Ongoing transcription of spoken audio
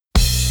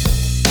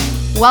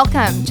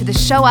Welcome to the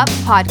Show Up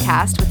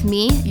podcast with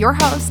me, your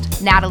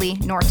host, Natalie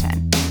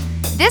Norton.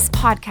 This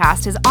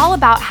podcast is all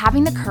about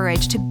having the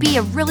courage to be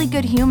a really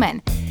good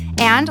human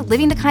and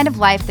living the kind of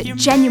life that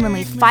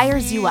genuinely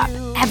fires you up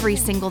every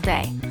single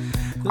day.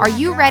 Are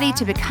you ready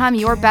to become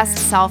your best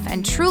self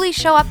and truly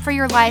show up for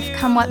your life,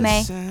 come what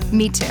may?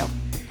 Me too.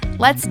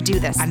 Let's do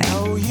this thing. I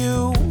know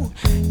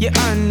you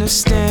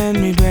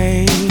understand me,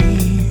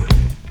 babe.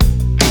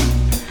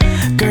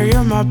 Girl,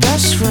 you're my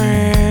best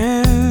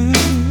friend.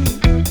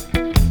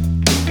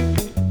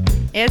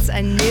 It's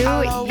a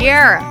new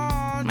year.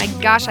 My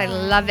gosh, I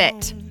love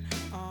it.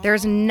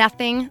 There's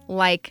nothing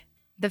like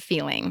the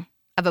feeling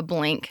of a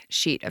blank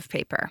sheet of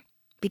paper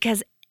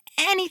because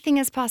anything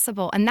is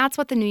possible, and that's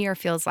what the new year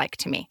feels like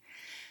to me.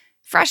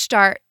 Fresh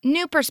start,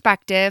 new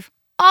perspective,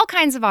 all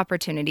kinds of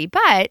opportunity,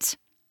 but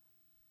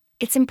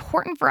it's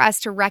important for us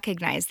to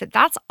recognize that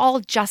that's all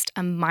just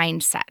a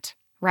mindset,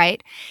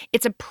 right?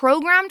 It's a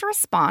programmed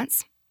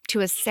response to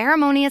a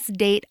ceremonious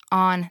date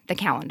on the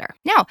calendar.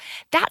 Now,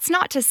 that's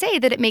not to say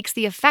that it makes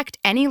the effect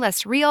any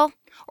less real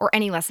or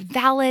any less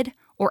valid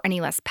or any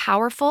less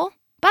powerful,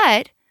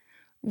 but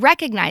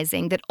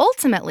recognizing that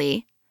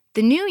ultimately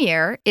the new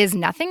year is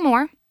nothing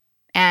more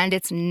and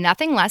it's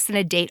nothing less than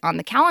a date on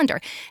the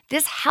calendar.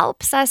 This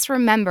helps us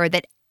remember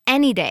that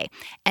any day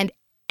and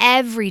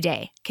every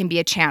day can be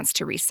a chance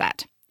to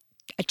reset,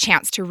 a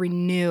chance to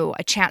renew,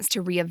 a chance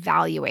to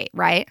reevaluate,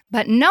 right?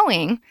 But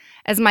knowing,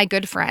 as my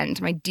good friend,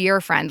 my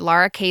dear friend,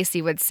 Laura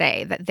Casey would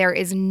say, that there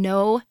is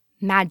no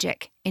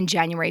magic in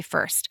January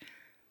 1st.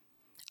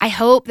 I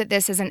hope that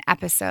this is an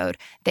episode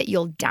that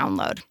you'll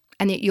download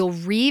and that you'll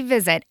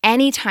revisit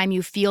anytime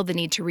you feel the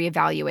need to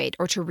reevaluate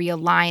or to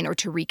realign or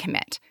to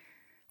recommit,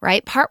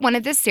 right? Part 1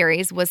 of this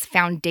series was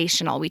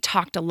foundational. We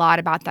talked a lot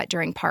about that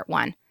during part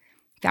 1,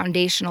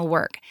 foundational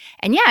work.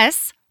 And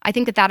yes, I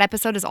think that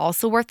episode is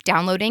also worth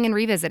downloading and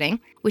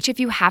revisiting, which if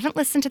you haven't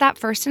listened to that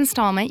first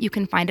installment, you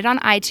can find it on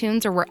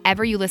iTunes or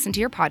wherever you listen to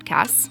your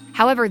podcasts.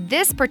 However,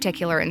 this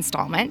particular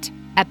installment,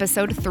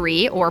 episode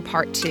 3 or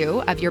part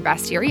 2 of Your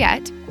Best Year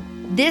Yet,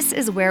 this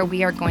is where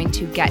we are going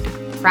to get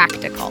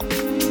practical.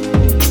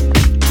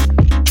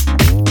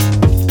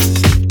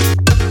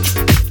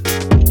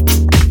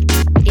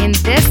 In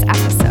this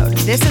episode,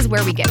 this is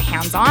where we get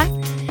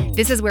hands-on.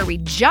 This is where we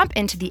jump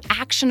into the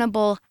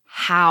actionable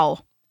how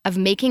of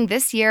making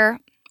this year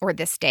or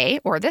this day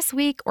or this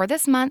week or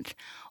this month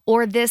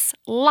or this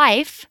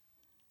life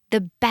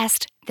the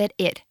best that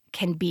it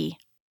can be.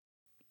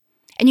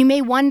 And you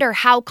may wonder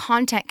how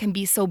content can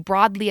be so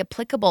broadly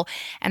applicable.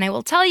 And I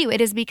will tell you, it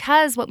is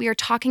because what we are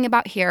talking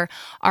about here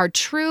are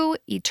true,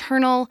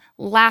 eternal,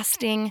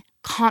 lasting,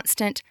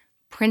 constant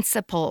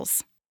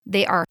principles.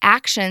 They are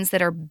actions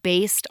that are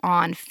based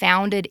on,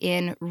 founded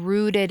in,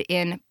 rooted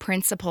in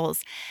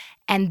principles.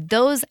 And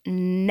those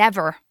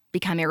never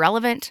become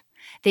irrelevant.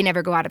 They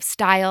never go out of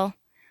style.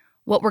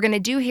 What we're going to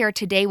do here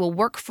today will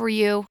work for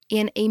you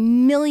in a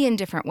million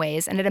different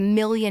ways and at a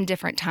million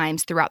different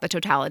times throughout the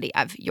totality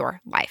of your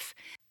life.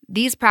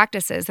 These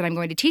practices that I'm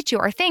going to teach you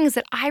are things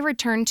that I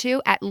return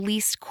to at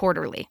least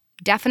quarterly,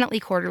 definitely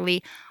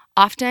quarterly,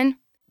 often,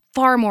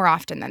 far more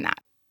often than that,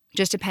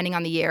 just depending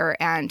on the year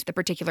and the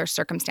particular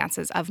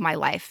circumstances of my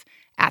life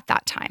at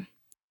that time.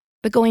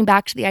 But going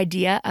back to the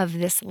idea of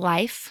this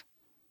life,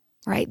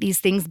 right? These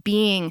things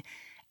being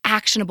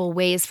actionable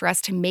ways for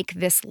us to make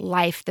this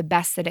life the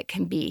best that it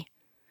can be.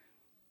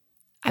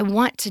 I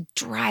want to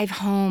drive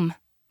home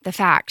the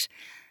fact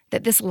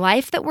that this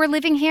life that we're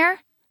living here,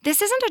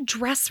 this isn't a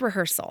dress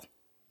rehearsal,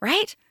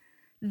 right?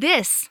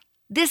 This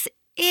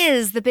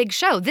is the big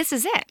show. This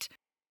is it.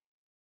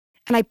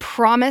 And I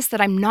promise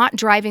that I'm not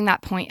driving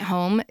that point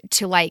home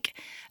to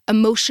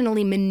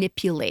emotionally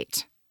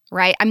manipulate,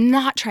 right? I'm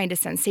not trying to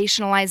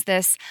sensationalize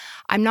this.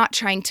 I'm not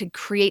trying to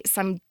create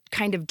some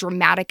kind of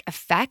dramatic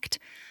effect.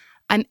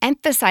 I'm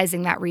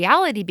emphasizing that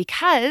reality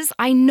because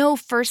I know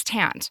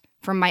firsthand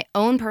from my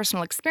own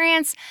personal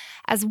experience,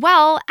 as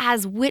well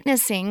as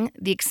witnessing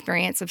the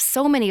experience of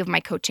so many of my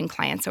coaching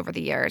clients over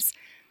the years.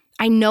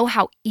 I know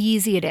how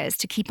easy it is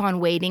to keep on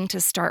waiting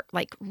to start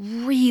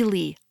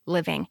really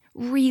living,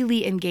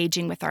 really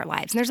engaging with our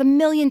lives. And there's a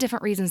million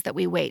different reasons that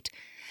we wait.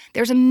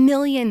 There's a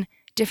million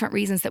different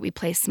reasons that we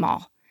play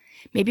small.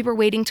 Maybe we're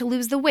waiting to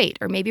lose the weight,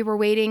 or maybe we're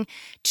waiting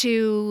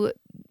to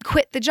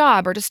quit the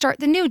job or to start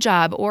the new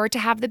job or to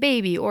have the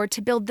baby or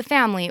to build the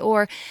family,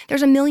 or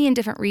there's a million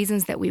different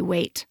reasons that we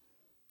wait.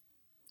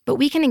 But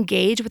we can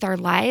engage with our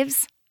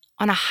lives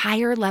on a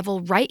higher level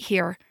right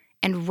here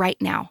and right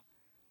now.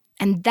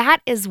 And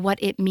that is what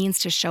it means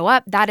to show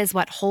up. That is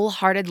what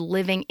wholehearted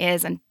living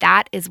is. And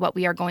that is what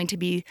we are going to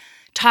be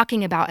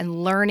talking about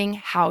and learning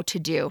how to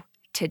do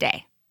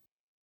today.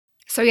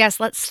 So yes,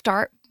 let's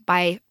start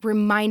by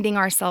reminding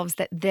ourselves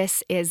that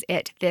this is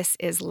it. This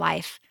is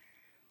life.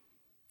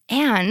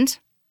 And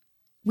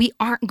we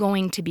aren't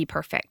going to be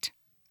perfect.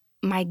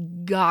 My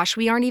gosh,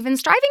 we aren't even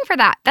striving for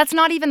that. That's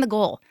not even the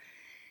goal.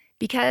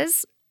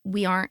 Because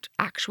we aren't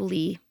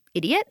actually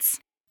idiots.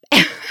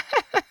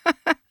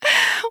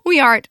 We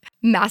aren't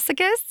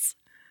masochists,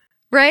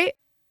 right?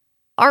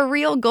 Our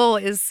real goal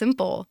is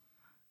simple.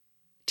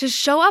 to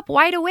show up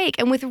wide awake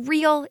and with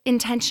real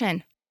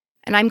intention.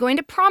 And I'm going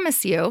to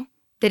promise you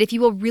that if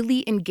you will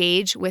really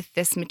engage with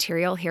this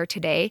material here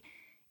today,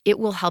 it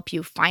will help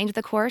you find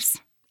the course,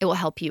 it will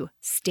help you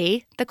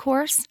stay the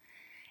course,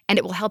 and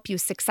it will help you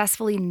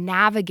successfully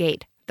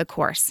navigate the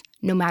course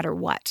no matter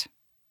what.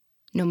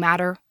 No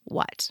matter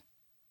what.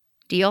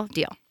 Deal?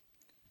 Deal.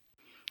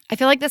 I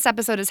feel like this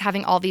episode is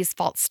having all these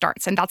false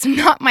starts, and that's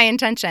not my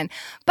intention.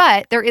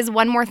 But there is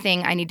one more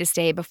thing I need to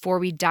say before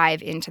we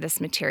dive into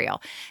this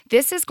material.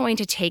 This is going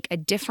to take a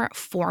different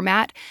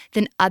format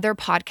than other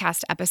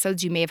podcast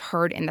episodes you may have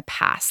heard in the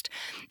past.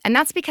 And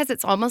that's because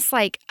it's almost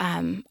like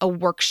a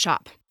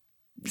workshop,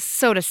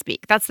 so to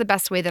speak. That's the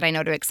best way that I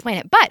know to explain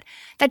it. But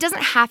that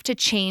doesn't have to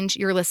change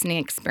your listening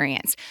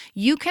experience.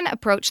 You can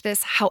approach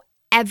this however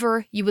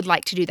you would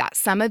like to do that.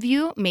 Some of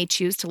you may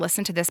choose to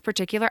listen to this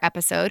particular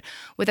episode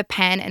with a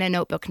pen and a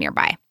notebook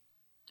nearby.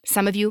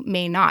 Some of you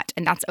may not,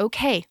 and that's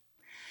okay.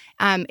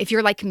 If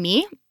you're like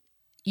me,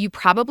 you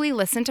probably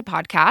listen to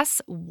podcasts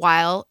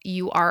while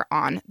you are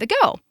on the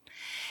go.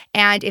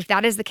 And if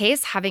that is the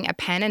case, having a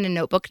pen and a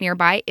notebook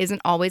nearby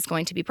isn't always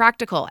going to be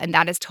practical, and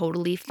that is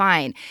totally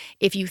fine.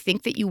 If you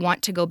think that you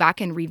want to go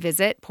back and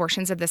revisit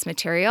portions of this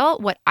material,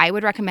 what I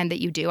would recommend that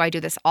you do, I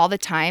do this all the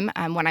time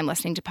when I'm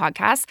listening to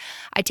podcasts,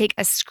 I take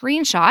a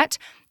screenshot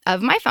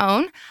of my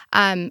phone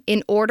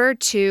in order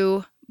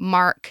to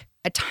mark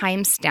a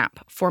timestamp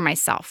for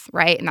myself,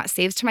 right? And that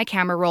saves to my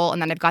camera roll.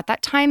 And then I've got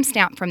that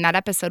timestamp from that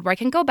episode where I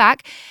can go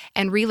back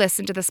and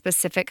re-listen to the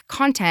specific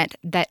content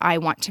that I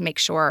want to make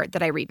sure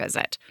that I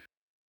revisit.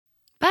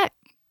 But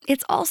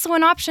it's also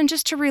an option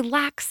just to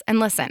relax and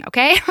listen,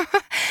 okay?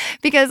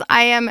 Because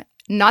I am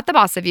not the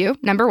boss of you,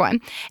 number one.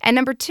 And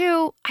number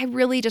two, I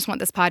really just want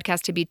this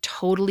podcast to be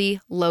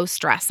totally low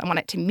stress. I want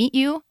it to meet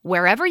you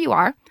wherever you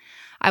are.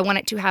 I want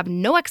it to have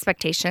no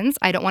expectations.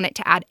 I don't want it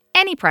to add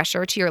any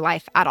pressure to your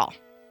life at all.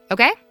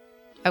 Okay?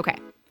 Okay.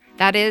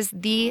 That is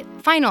the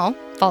final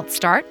false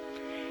start.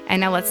 And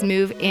now let's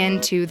move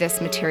into this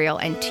material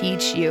and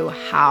teach you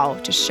how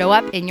to show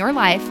up in your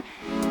life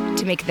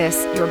to make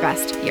this your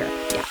best year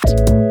yet.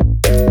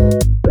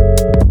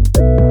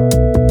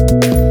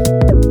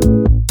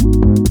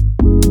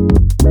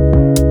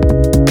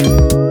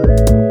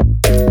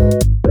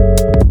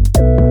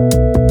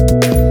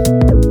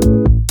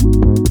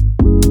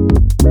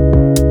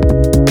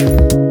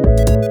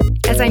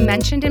 As I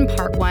mentioned in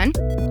part one,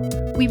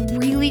 we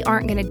really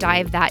aren't going to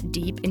dive that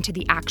deep into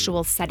the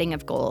actual setting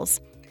of goals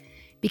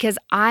because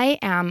I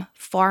am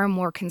far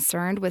more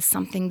concerned with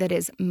something that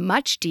is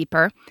much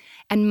deeper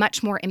and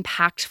much more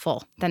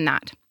impactful than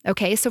that.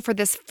 Okay, so for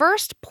this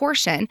first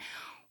portion,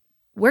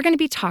 we're going to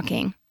be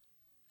talking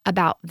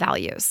about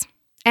values.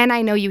 And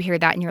I know you hear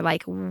that and you're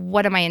like,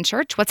 what am I in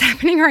church? What's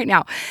happening right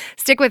now?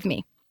 Stick with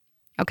me,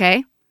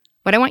 okay?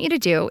 What I want you to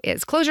do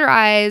is close your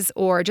eyes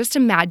or just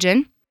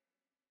imagine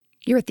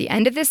you're at the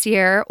end of this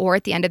year or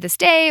at the end of this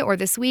day or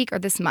this week or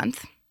this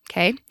month,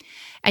 okay?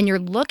 And you're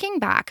looking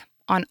back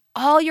on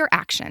all your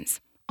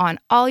actions, on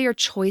all your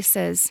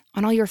choices,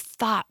 on all your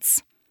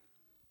thoughts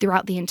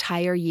throughout the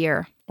entire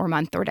year or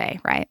month or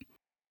day, right?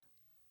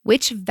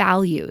 Which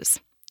values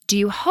do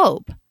you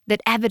hope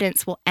that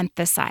evidence will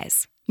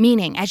emphasize?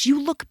 Meaning, as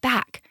you look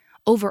back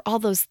over all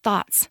those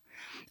thoughts,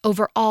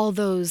 over all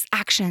those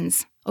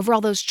actions, over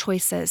all those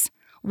choices,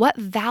 what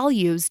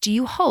values do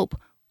you hope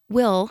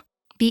will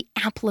be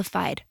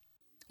amplified,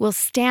 will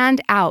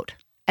stand out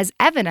as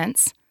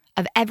evidence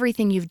of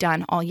everything you've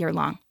done all year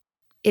long?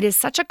 It is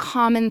such a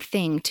common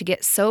thing to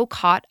get so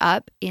caught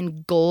up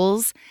in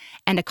goals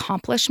and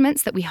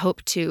accomplishments that we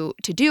hope to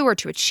do or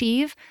to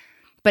achieve.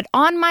 But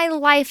on my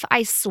life,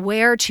 I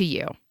swear to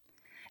you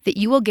that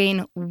you will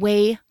gain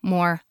way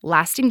more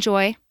lasting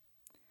joy,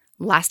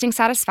 lasting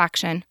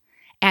satisfaction,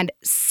 and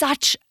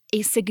such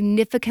a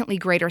significantly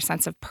greater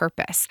sense of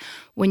purpose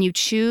when you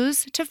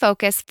choose to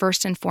focus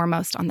first and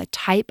foremost on the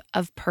type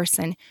of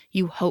person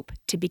you hope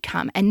to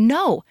become. And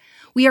no,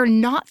 we are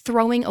not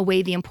throwing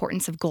away the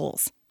importance of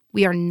goals.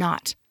 We are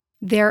not.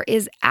 There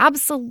is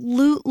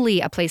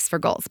absolutely a place for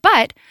goals,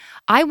 but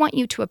I want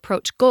you to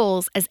approach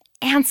goals as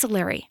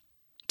ancillary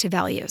to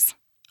values.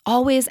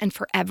 Always and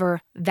forever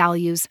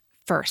values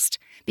first,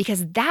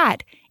 because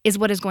that is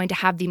what is going to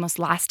have the most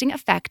lasting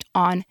effect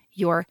on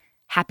your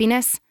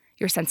happiness,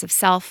 your sense of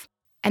self,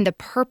 and the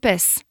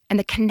purpose and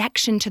the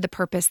connection to the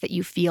purpose that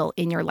you feel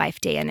in your life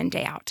day in and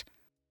day out.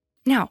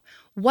 Now,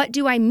 what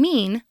do I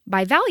mean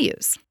by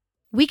values?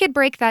 We could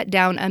break that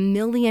down a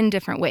million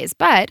different ways,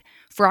 but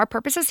for our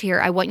purposes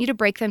here, I want you to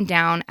break them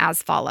down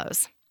as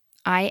follows.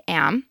 I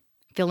am,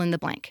 fill in the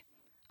blank.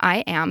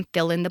 I am,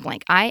 fill in the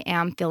blank. I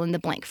am, fill in the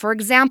blank. For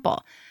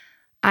example,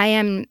 I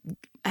am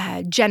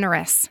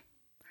generous.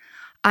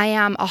 I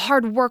am a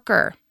hard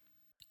worker.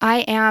 I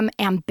am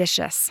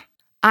ambitious.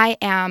 I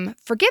am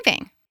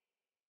forgiving.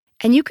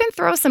 And you can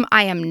throw some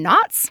I am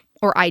nots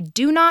or I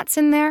do nots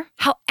in there,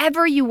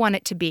 however you want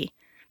it to be.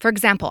 For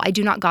example, I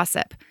do not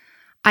gossip.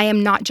 I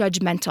am not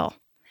judgmental.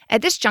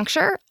 At this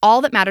juncture,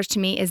 all that matters to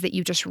me is that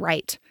you just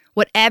write.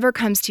 Whatever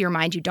comes to your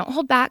mind, you don't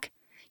hold back.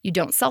 You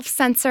don't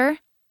self-censor.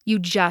 You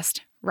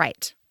just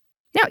write.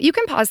 Now, you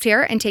can pause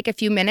here and take a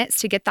few minutes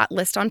to get that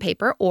list on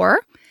paper,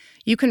 or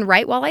you can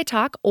write while I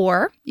talk,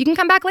 or you can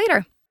come back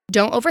later.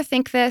 Don't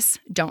overthink this.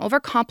 Don't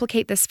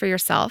overcomplicate this for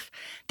yourself.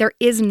 There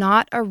is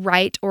not a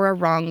right or a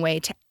wrong way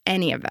to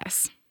any of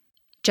this.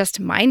 Just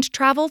mind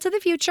travel to the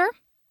future.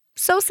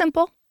 So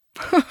simple.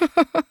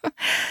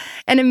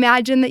 And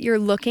imagine that you're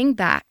looking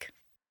back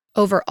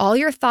over all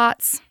your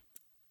thoughts,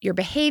 your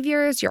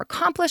behaviors, your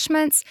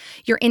accomplishments,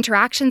 your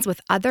interactions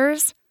with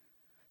others.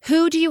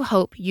 Who do you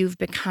hope you've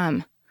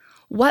become?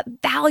 What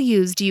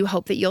values do you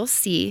hope that you'll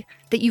see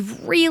that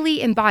you've really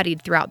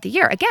embodied throughout the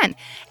year? Again,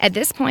 at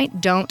this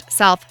point, don't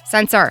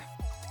self-censor.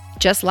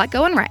 Just let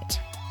go and write,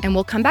 and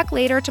we'll come back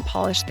later to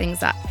polish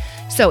things up.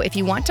 So if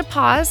you want to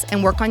pause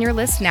and work on your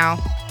list now,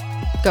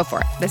 go for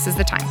it. This is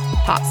the time.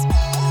 Pause.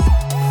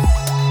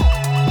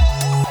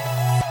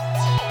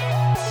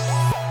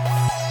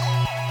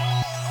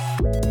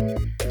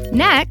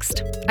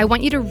 Next, I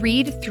want you to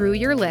read through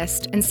your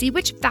list and see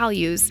which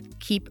values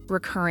keep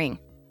recurring.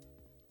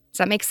 Does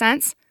that make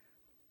sense?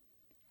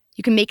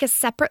 You can make a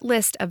separate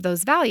list of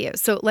those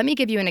values. So let me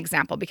give you an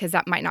example because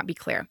that might not be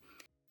clear.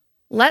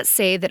 Let's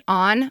say that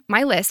on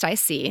my list I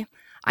see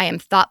I am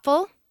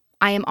thoughtful,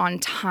 I am on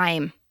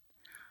time,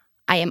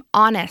 I am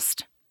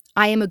honest,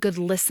 I am a good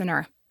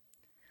listener.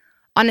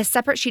 On a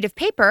separate sheet of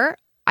paper,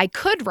 I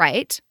could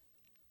write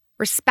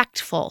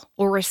respectful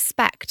or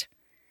respect,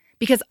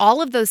 because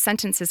all of those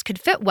sentences could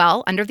fit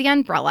well under the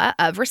umbrella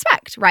of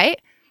respect, right?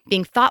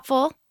 Being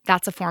thoughtful,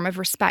 that's a form of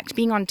respect.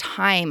 Being on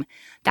time,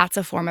 that's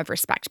a form of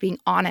respect. Being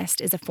honest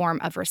is a form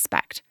of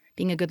respect.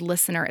 Being a good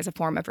listener is a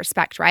form of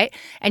respect, right?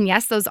 And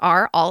yes, those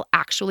are all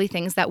actually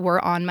things that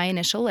were on my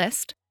initial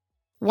list.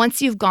 Once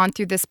you've gone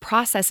through this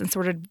process and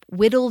sort of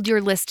whittled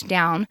your list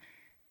down,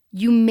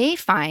 you may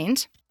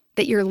find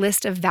that your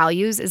list of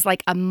values is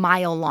like a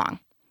mile long.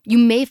 You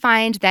may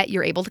find that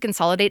you're able to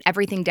consolidate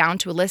everything down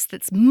to a list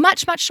that's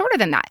much, much shorter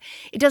than that.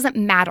 It doesn't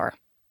matter,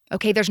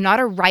 okay? There's not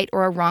a right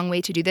or a wrong way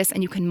to do this,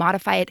 and you can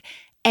modify it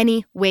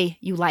any way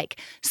you like.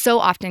 So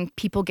often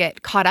people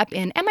get caught up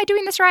in, am I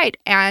doing this right?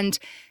 And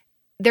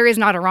there is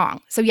not a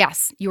wrong. So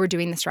yes, you are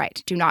doing this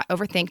right. Do not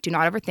overthink. Do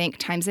not overthink.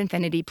 Times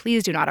infinity.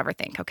 Please do not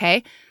overthink,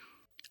 okay?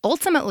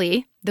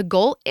 Ultimately, the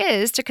goal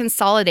is to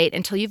consolidate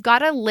until you've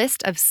got a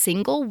list of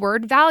single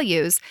word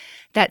values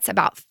that's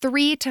about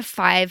 3 to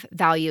 5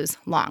 values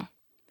long.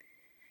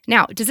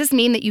 Now, does this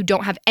mean that you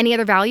don't have any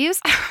other values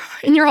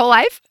in your whole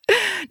life?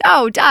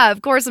 No, duh,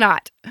 of course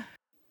not.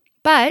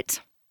 But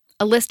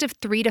a list of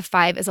 3 to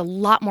 5 is a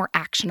lot more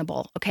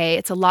actionable, okay?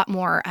 It's a lot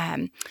more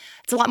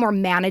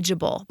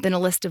manageable than a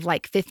list of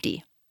like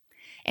 50.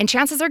 And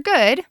chances are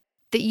good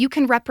that you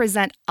can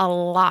represent a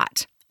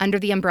lot under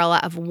the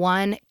umbrella of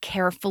one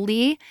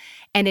carefully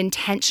and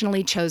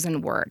intentionally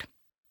chosen word.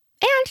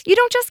 And you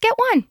don't just get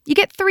one, you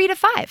get 3 to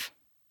 5,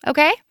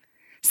 okay?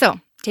 So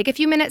take a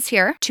few minutes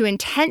here to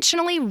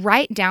intentionally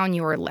write down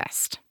your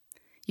list.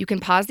 You can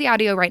pause the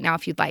audio right now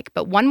if you'd like,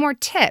 but one more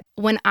tip.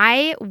 When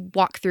I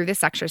walk through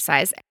this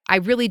exercise, I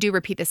really do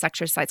repeat this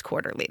exercise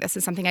quarterly. This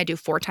is something I do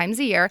 4 times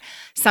a year,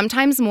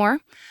 sometimes more.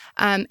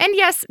 And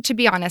yes, to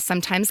be honest,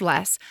 sometimes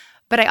less.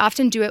 But I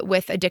often do it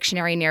with a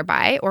dictionary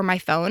nearby or my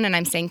phone, and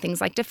I'm saying things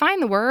like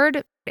define the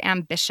word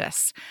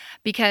ambitious,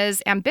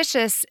 because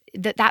ambitious,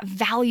 that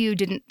value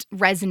didn't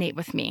resonate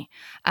with me.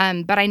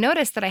 But I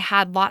noticed that I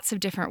had lots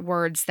of different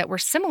words that were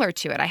similar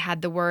to it. I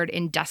had the word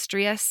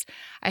industrious.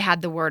 I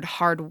had the word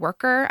hard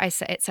worker.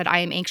 It said I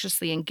am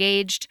anxiously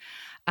engaged.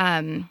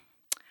 I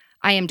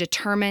am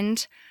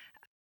determined.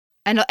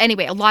 And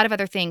anyway, a lot of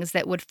other things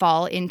that would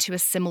fall into a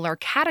similar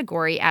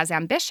category as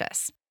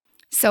ambitious.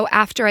 So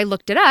after I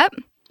looked it up,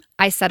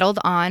 I settled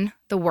on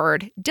the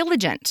word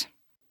diligent.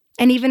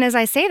 And even as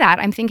I say that,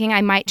 I'm thinking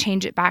I might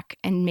change it back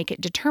and make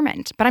it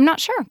determined. But I'm not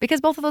sure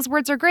because both of those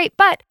words are great.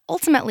 But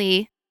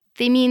ultimately,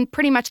 they mean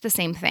pretty much the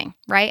same thing,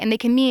 right? And they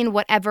can mean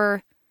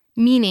whatever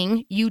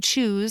meaning you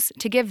choose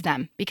to give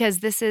them, because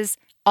this is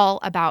all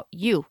about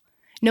you.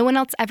 No one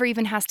else ever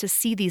even has to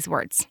see these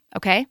words,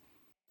 okay?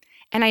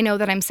 And I know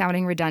that I'm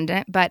sounding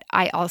redundant, but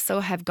I also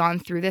have gone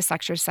through this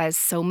exercise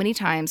so many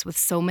times with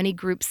so many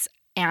groups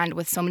and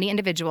with so many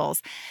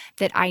individuals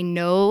that I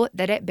know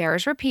that it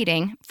bears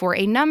repeating for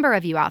a number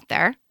of you out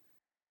there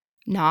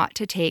not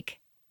to take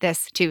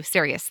this too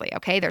seriously,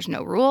 okay? There's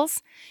no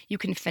rules. You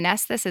can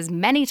finesse this as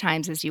many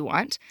times as you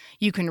want.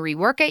 You can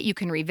rework it. You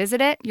can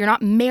revisit it. You're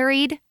not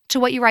married to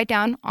what you write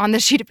down on the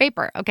sheet of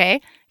paper,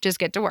 okay? Just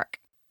get to work.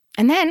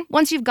 And then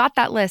once you've got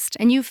that list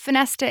and you've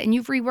finessed it and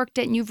you've reworked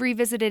it and you've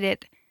revisited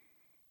it,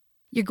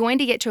 you're going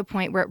to get to a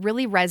point where it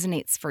really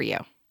resonates for you,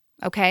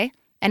 okay?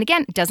 And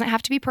again, it doesn't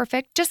have to be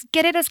perfect. Just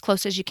get it as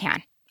close as you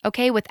can,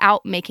 okay,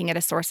 without making it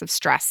a source of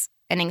stress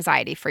and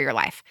anxiety for your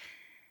life.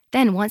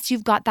 Then once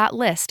you've got that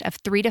list of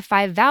 3 to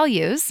 5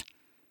 values,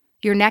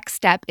 your next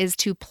step is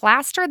to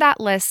plaster that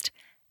list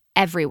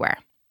everywhere,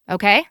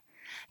 okay?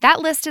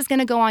 That list is going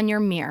to go on your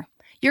mirror.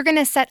 You're going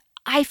to set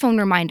iPhone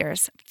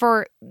reminders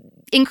for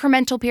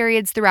incremental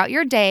periods throughout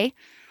your day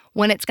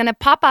when it's going to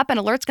pop up, an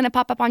alert's going to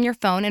pop up on your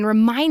phone and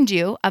remind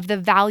you of the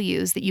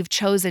values that you've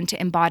chosen to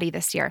embody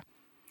this year.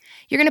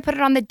 You're going to put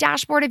it on the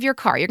dashboard of your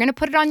car. You're going to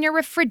put it on your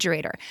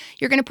refrigerator.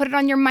 You're going to put it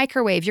on your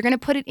microwave. You're going to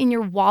put it in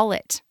your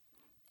wallet.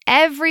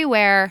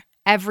 Everywhere,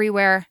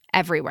 everywhere,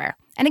 everywhere.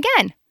 And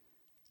again,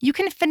 you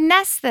can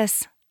finesse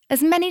this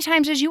as many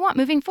times as you want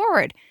moving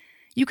forward.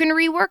 You can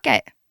rework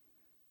it.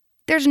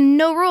 There's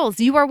no rules.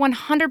 You are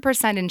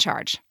 100% in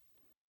charge.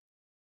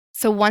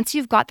 So once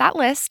you've got that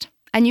list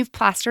and you've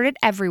plastered it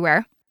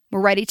everywhere,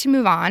 we're ready to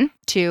move on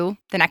to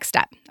the next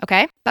step,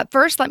 okay? But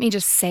first, let me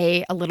just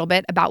say a little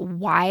bit about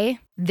why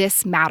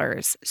this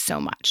matters so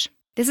much.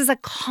 This is a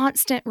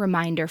constant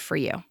reminder for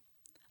you,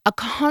 a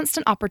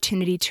constant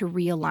opportunity to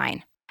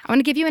realign. I want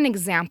to give you an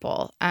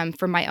example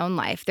from my own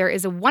life. There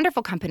is a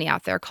wonderful company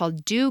out there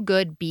called Do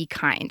Good, Be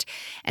Kind.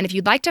 And if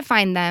you'd like to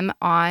find them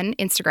on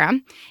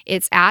Instagram,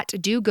 it's at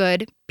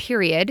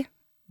dogood.be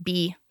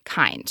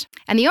kind.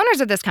 And the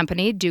owners of this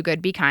company, Do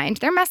Good, Be Kind,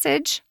 their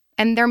message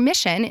and their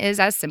mission is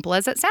as simple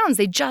as it sounds.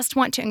 They just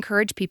want to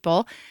encourage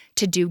people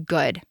to do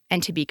good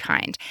and to be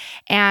kind.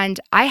 And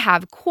I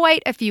have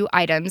quite a few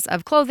items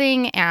of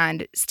clothing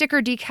and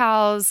sticker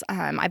decals.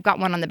 I've got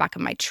one on the back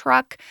of my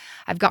truck.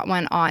 I've got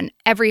one on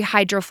every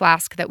Hydro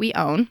Flask that we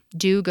own,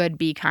 Do Good,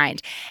 Be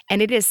Kind.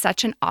 And it is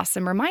such an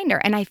awesome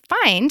reminder. And I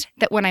find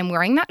that when I'm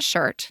wearing that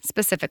shirt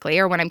specifically,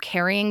 or when I'm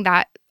carrying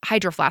that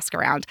Hydro Flask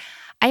around,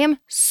 I am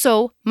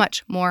so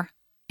much more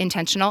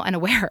intentional and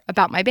aware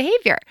about my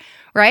behavior,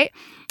 right?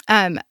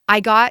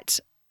 I got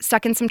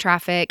stuck in some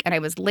traffic and I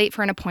was late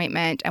for an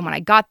appointment. And when I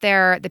got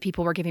there, the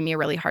people were giving me a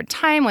really hard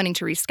time, wanting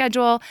to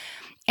reschedule.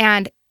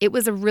 And it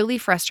was a really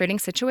frustrating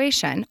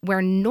situation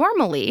where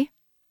normally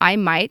I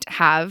might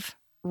have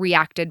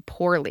reacted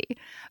poorly.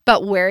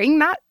 But wearing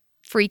that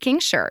freaking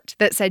shirt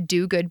that said,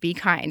 Do Good, Be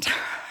Kind,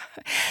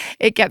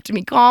 it kept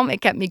me calm,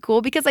 it kept me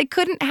cool, because I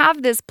couldn't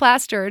have this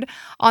plastered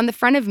on the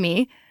front of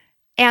me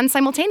and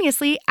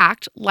simultaneously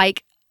act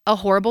like a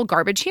horrible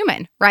garbage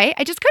human, right?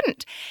 I just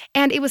couldn't.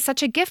 And it was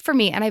such a gift for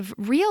me. And I've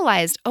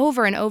realized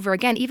over and over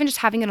again, even just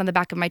having it on the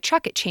back of my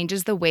truck, it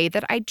changes the way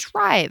that I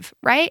drive,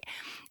 right?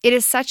 It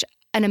is such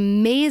an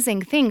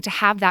amazing thing to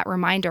have that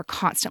reminder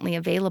constantly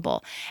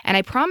available. And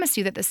I promise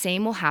you that the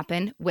same will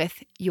happen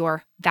with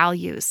your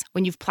values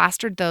when you've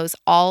plastered those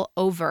all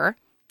over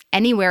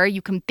anywhere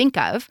you can think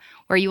of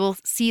where you will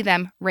see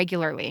them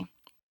regularly.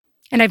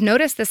 And I've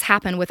noticed this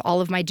happen with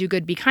all of my Do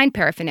Good, Be Kind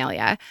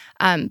paraphernalia,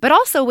 but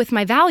also with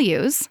my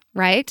values,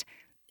 right?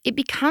 It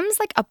becomes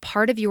like a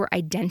part of your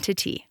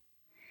identity.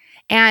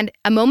 And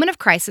a moment of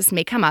crisis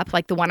may come up,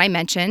 like the one I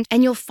mentioned,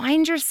 and you'll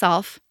find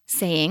yourself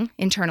saying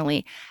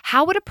internally,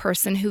 how would a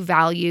person who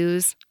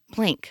values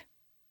blank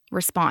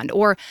respond?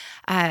 Or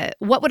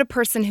what would a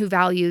person who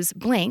values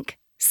blank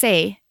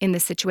say in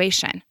this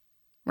situation,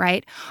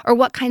 right? Or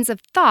what kinds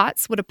of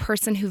thoughts would a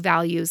person who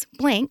values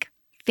blank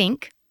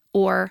think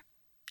or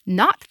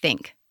not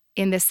think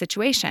in this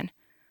situation,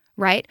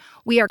 right?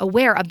 We are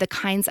aware of the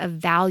kinds of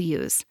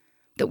values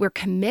that we're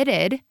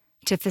committed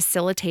to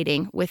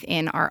facilitating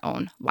within our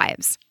own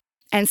lives.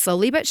 And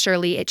slowly but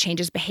surely, it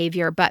changes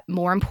behavior. But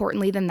more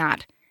importantly than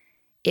that,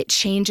 it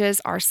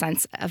changes our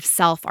sense of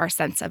self, our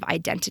sense of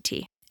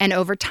identity. And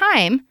over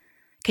time,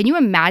 can you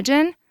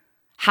imagine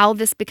how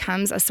this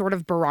becomes a sort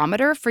of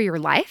barometer for your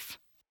life?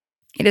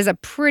 It is a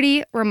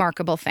pretty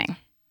remarkable thing.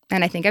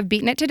 And I think I've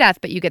beaten it to death,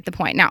 but you get the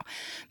point. Now,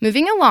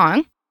 moving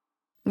along,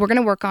 we're going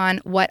to work on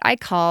what I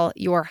call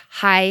your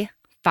high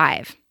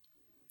five.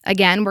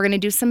 Again, we're going to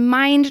do some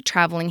mind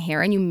traveling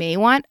here, and you may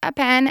want a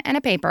pen and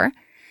a paper,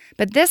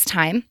 but this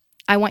time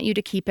I want you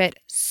to keep it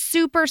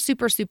super,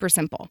 super, super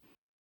simple.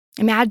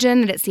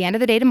 Imagine that it's the end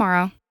of the day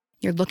tomorrow.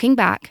 You're looking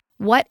back.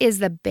 What is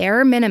the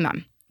bare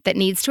minimum that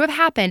needs to have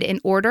happened in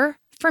order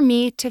for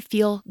me to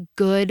feel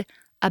good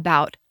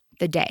about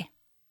the day?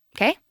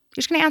 Okay? You're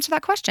just going to answer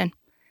that question.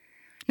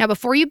 Now,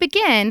 before you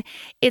begin,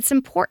 it's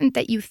important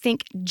that you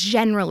think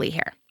generally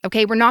here,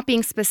 okay? We're not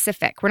being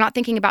specific. We're not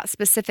thinking about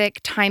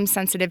specific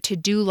time-sensitive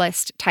to-do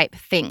list type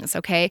things,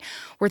 okay?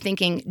 We're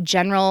thinking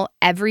general,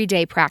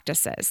 everyday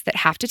practices that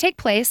have to take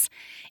place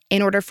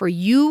in order for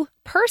you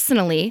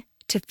personally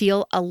to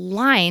feel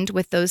aligned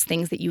with those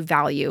things that you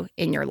value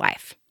in your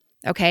life,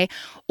 okay?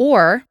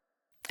 Or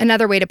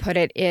another way to put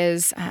it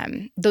is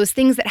those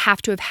things that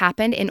have to have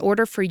happened in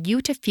order for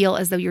you to feel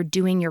as though you're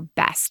doing your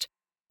best,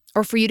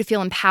 or for you to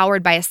feel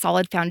empowered by a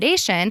solid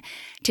foundation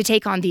to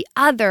take on the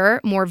other,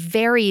 more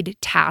varied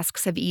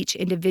tasks of each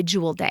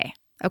individual day,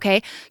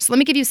 okay? So let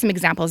me give you some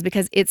examples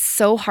because it's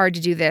so hard to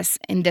do this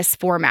in this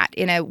format.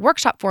 In a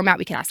workshop format,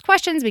 we can ask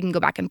questions, we can go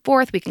back and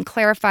forth, we can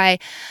clarify,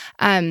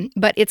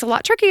 but it's a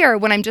lot trickier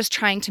when I'm just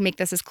trying to make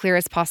this as clear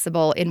as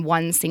possible in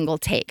one single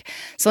take.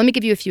 So let me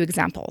give you a few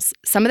examples.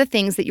 Some of the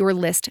things that your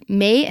list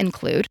may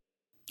include,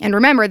 and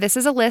remember, this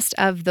is a list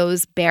of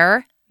those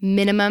bare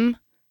minimum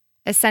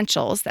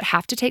essentials that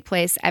have to take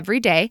place every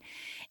day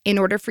in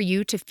order for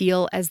you to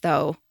feel as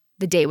though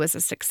the day was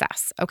a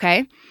success,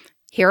 okay?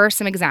 Here are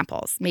some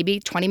examples. Maybe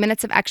 20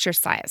 minutes of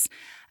exercise,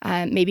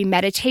 maybe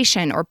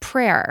meditation or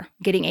prayer,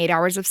 getting 8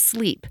 hours of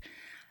sleep,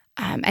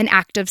 an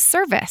act of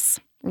service,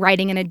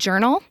 writing in a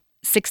journal,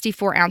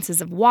 64 ounces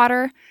of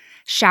water,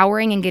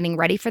 showering and getting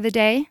ready for the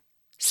day,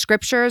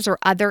 scriptures or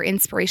other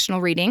inspirational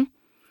reading,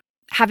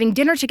 having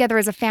dinner together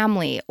as a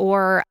family,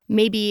 or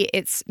maybe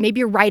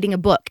you're writing a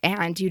book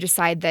and you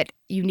decide that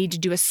you need to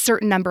do a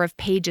certain number of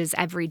pages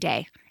every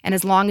day. And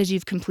as long as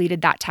you've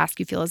completed that task,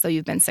 you feel as though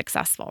you've been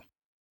successful.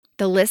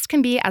 The list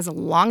can be as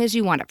long as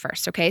you want at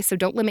first, okay? So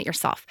don't limit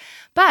yourself.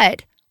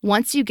 But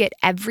once you get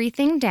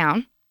everything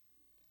down,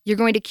 you're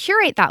going to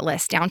curate that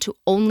list down to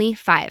only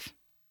 5.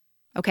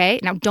 Okay?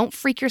 Now, don't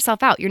freak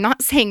yourself out. You're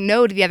not saying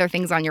no to the other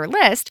things on your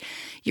list.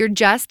 You're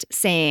just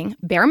saying,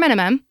 bare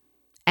minimum,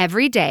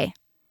 every day,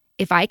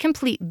 if I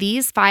complete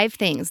these 5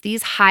 things,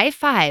 these high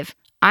 5,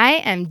 I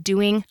am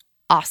doing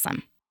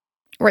awesome.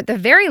 Or at the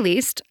very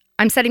least,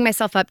 I'm setting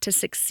myself up to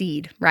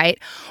succeed, right?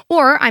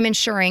 Or I'm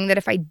ensuring that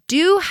if I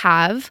do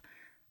have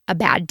a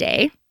bad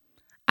day,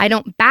 I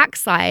don't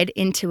backslide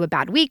into a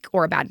bad week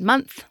or a bad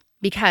month,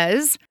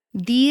 because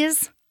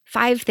these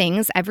 5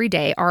 things every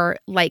day are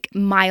like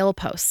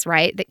mileposts,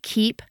 right? That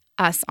keep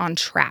us on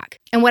track.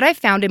 And what I've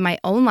found in my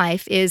own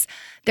life is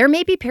there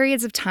may be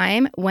periods of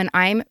time when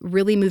I'm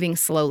really moving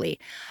slowly.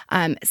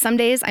 Some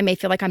days I may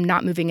feel like I'm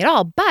not moving at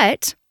all,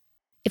 but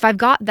if I've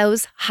got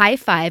those high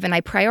 5 and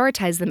I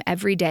prioritize them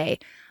every day,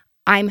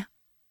 I'm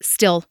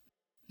still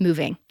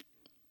moving.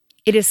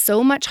 It is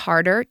so much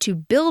harder to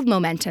build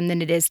momentum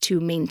than it is to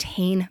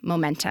maintain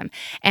momentum.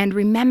 And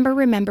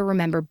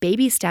remember,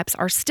 baby steps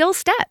are still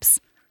steps.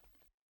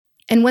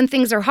 And when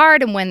things are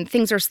hard and when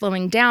things are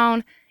slowing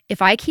down,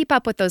 if I keep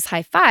up with those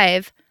high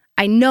 5,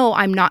 I know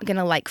I'm not going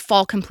to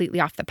fall completely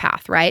off the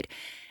path, right?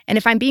 And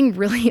if I'm being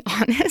really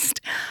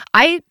honest,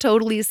 I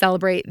totally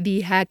celebrate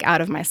the heck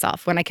out of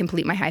myself when I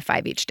complete my high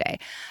 5 each day.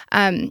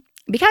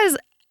 Because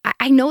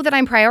I know that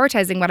I'm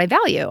prioritizing what I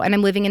value and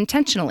I'm living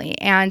intentionally.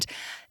 And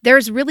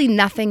there's really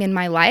nothing in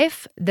my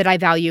life that I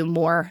value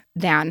more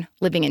than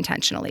living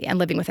intentionally and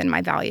living within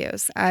my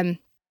values.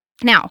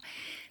 Now,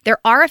 there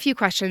are a few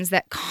questions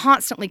that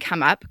constantly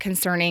come up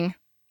concerning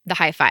the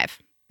high 5.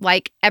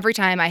 Like every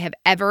time I have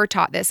ever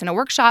taught this in a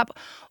workshop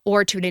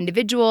or to an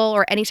individual,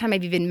 or anytime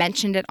I've even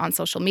mentioned it on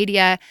social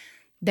media,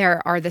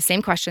 there are the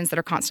same questions that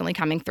are constantly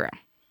coming through.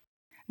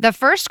 The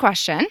first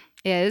question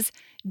is,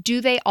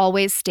 do they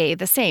always stay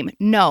the same?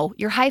 No,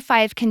 your high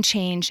 5 can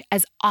change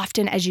as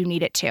often as you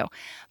need it to.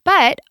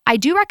 But I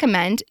do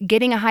recommend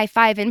getting a high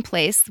 5 in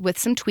place with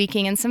some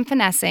tweaking and some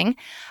finessing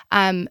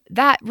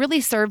that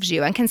really serves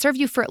you and can serve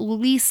you for at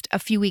least a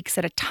few weeks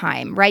at a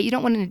time, right? You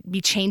don't want to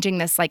be changing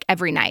this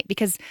every night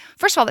because,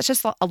 first of all, that's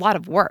just a lot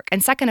of work.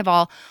 And second of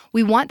all,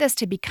 we want this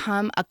to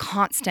become a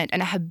constant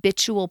and a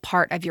habitual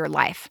part of your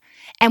life.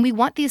 And we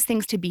want these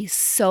things to be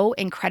so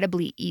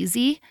incredibly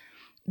easy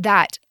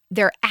that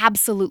they're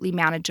absolutely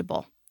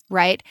manageable,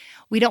 right?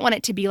 We don't want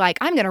it to be like,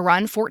 I'm going to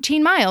run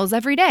 14 miles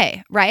every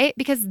day, right?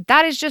 Because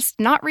that is just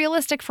not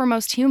realistic for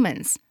most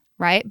humans,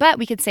 right? But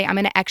we could say, I'm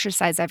going to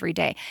exercise every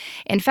day.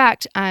 In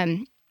fact,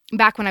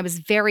 back when I was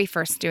very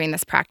first doing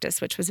this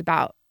practice, which was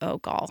about,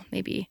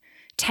 maybe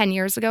 10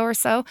 years ago or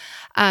so,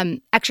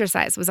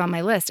 exercise was on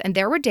my list. And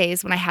there were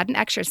days when I hadn't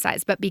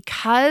exercised, but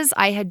because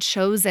I had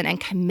chosen and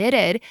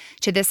committed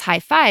to this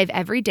high 5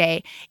 every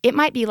day, it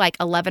might be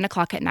 11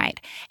 o'clock at night.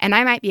 And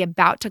I might be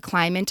about to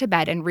climb into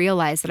bed and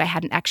realize that I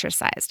hadn't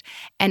exercised.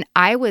 And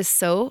I was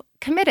so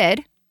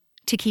committed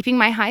to keeping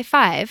my high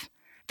 5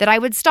 that I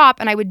would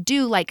stop and I would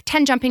do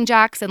 10 jumping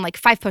jacks and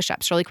 5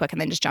 push-ups really quick and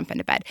then just jump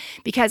into bed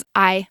because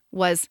I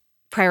was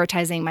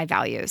prioritizing my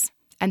values.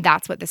 And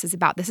that's what this is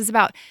about. This is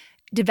about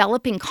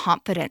developing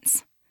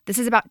confidence. This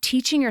is about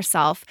teaching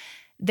yourself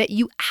that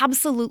you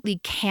absolutely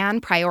can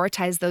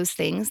prioritize those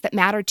things that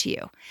matter to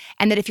you.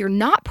 And that if you're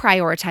not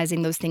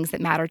prioritizing those things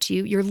that matter to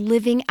you, you're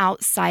living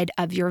outside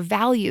of your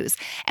values.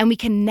 And we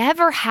can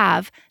never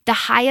have the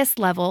highest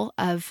level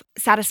of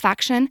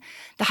satisfaction,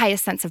 the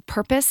highest sense of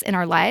purpose in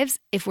our lives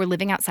if we're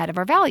living outside of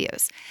our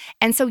values.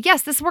 And so,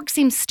 yes, this work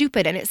seems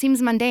stupid and it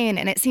seems mundane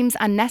and it seems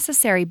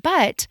unnecessary,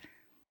 but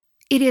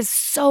it is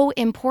so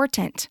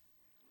important.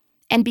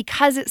 And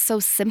because it's so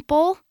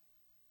simple,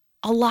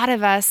 a lot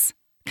of us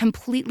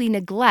completely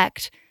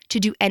neglect to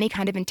do any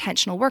kind of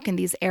intentional work in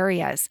these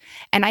areas.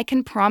 And I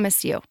can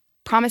promise you,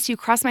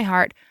 cross my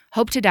heart,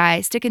 hope to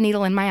die, stick a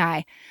needle in my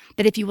eye,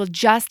 that if you will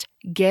just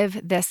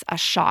give this a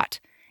shot,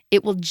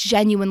 it will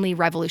genuinely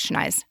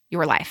revolutionize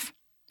your life.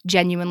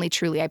 Genuinely,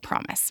 truly, I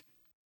promise.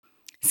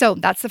 So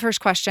that's the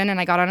first question, and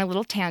I got on a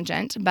little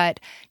tangent, but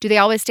do they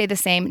always stay the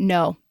same?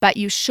 No, but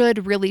you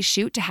should really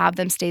shoot to have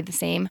them stay the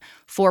same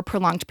for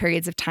prolonged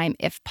periods of time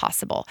if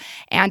possible.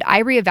 And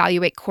I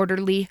reevaluate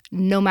quarterly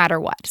no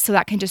matter what. So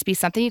that can just be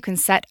something you can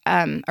set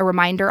a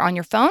reminder on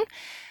your phone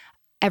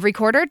every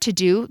quarter to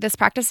do this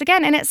practice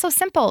again. And it's so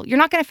simple. You're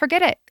not going to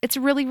forget it. It's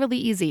really, really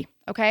easy.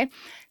 Okay.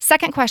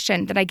 Second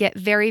question that I get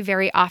very,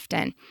 very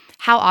often.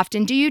 How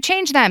often do you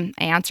change them?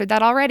 I answered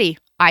that already.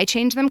 I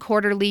change them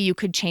quarterly. You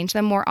could change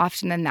them more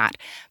often than that.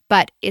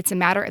 But it's a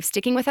matter of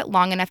sticking with it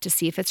long enough to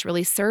see if it's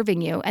really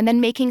serving you and then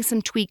making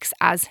some tweaks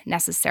as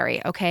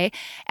necessary. Okay.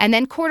 And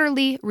then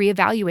quarterly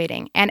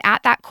reevaluating. And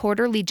at that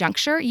quarterly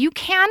juncture, you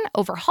can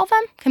overhaul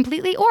them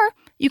completely or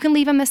you can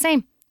leave them the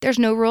same. There's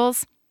no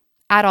rules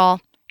at all.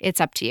 It's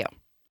up to you.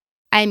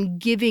 I'm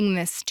giving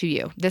this to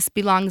you. This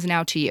belongs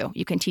now to you.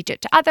 You can teach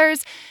it to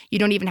others. You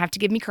don't even have to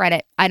give me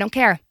credit. I don't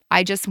care.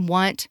 I just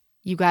want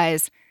you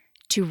guys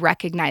to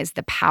recognize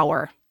the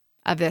power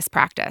of this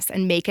practice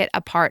and make it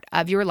a part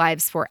of your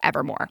lives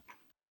forevermore.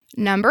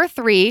 Number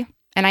 3,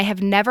 and I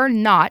have never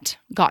not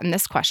gotten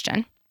this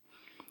question.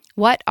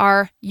 What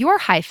are your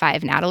high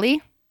five,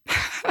 Natalie?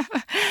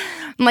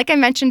 Like I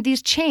mentioned,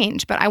 these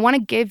change, but I want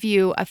to give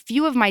you a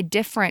few of my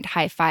different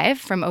high five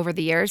from over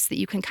the years so that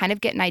you can kind of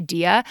get an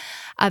idea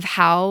of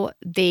how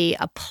they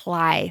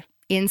apply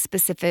in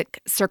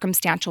specific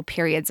circumstantial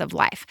periods of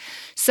life.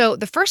 So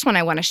the first one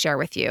I want to share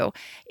with you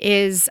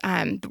is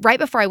right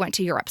before I went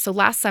to Europe. So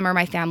last summer,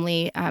 my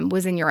family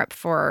was in Europe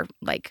for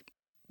like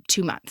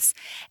 2 months.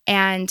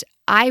 And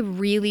I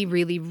really,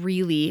 really,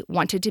 really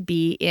wanted to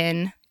be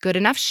in good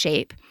enough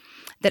shape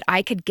that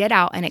I could get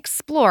out and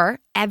explore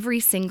every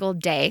single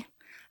day,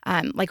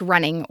 like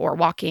running or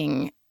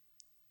walking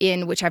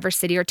in whichever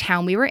city or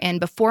town we were in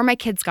before my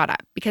kids got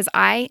up, because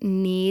I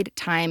need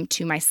time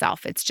to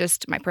myself. It's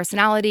just my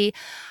personality.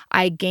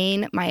 I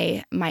gain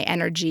my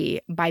energy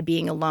by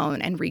being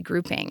alone and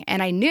regrouping.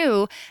 And I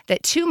knew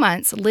that 2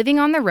 months living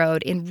on the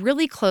road in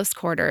really close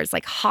quarters,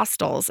 like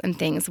hostels and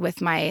things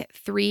with my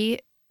 3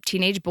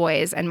 teenage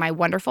boys and my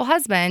wonderful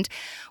husband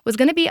was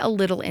going to be a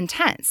little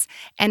intense.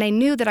 And I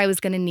knew that I was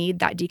going to need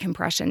that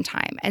decompression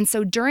time. And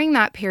so during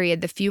that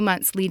period, the few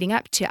months leading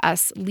up to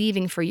us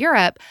leaving for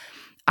Europe,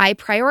 I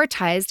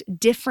prioritized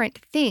different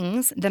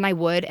things than I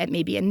would at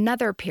maybe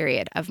another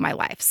period of my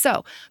life.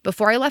 So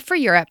before I left for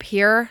Europe,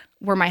 here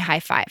were my high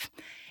five.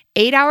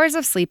 8 hours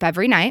of sleep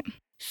every night,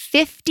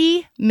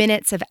 50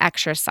 minutes of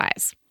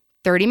exercise,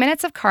 30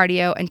 minutes of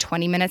cardio, and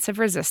 20 minutes of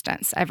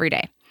resistance every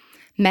day.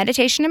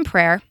 Meditation and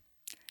prayer.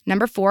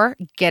 Number 4,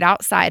 get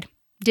outside.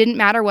 Didn't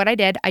matter what I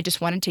did. I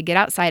just wanted to get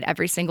outside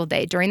every single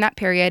day. During that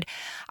period,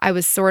 I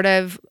was sort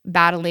of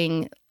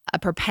battling a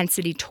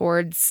propensity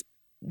towards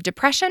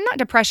depression, not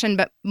depression,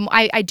 but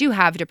I do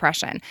have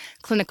depression,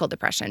 clinical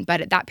depression.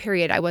 But at that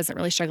period, I wasn't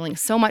really struggling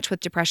so much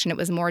with depression. It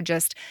was more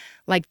just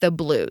like the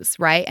blues,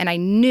 right? And I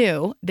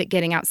knew that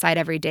getting outside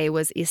every day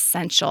was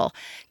essential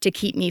to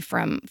keep me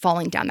from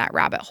falling down that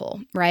rabbit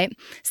hole, right?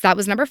 So that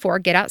was number 4,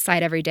 get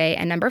outside every day.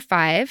 And number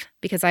 5,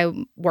 because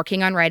I'm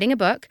working on writing a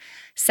book,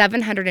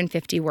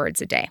 750 words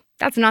a day.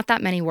 That's not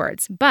that many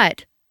words,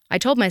 but I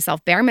told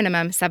myself bare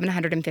minimum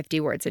 750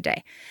 words a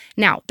day.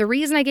 Now, the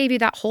reason I gave you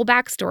that whole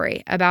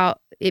backstory about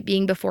it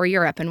being before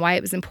Europe and why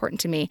it was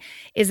important to me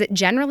is that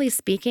generally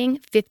speaking,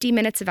 50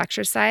 minutes of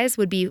exercise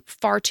would be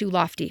far too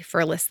lofty for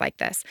a list like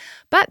this.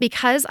 But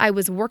because I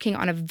was working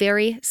on a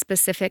very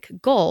specific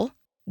goal,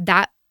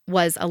 that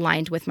was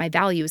aligned with my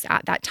values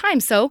at that time.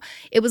 So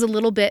it was a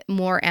little bit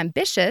more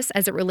ambitious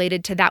as it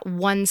related to that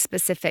one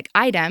specific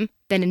item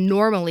than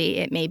normally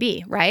it may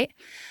be, right?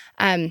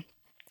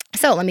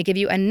 So let me give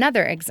you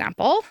another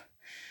example.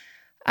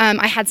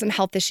 I had some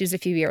health issues a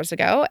few years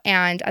ago,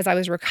 and as I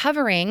was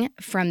recovering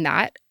from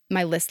that,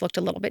 my list looked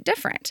a little bit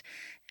different.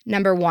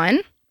 Number 1,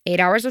 8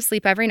 hours of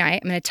sleep every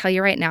night. I'm going to tell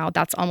you right now,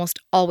 that's almost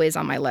always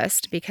on my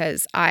list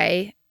because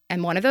I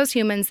am one of those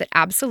humans that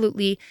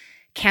absolutely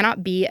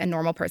cannot be a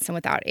normal person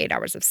without 8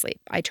 hours of sleep.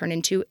 I turn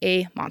into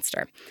a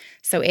monster.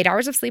 So 8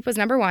 hours of sleep was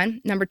number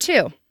 1. Number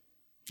 2,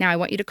 now I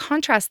want you to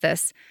contrast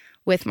this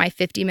with my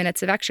 50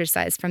 minutes of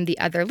exercise from the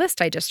other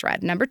list I just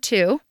read. Number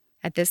 2,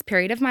 at this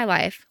period of my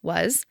life,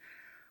 was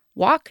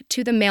walk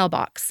to the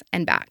mailbox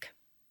and back.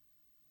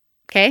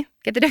 Okay,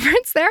 get the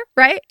difference there,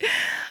 right?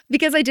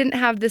 Because I didn't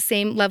have the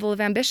same level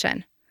of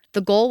ambition. The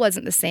goal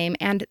wasn't the same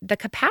and the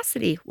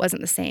capacity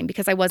wasn't the same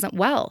because I wasn't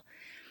well.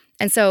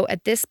 And so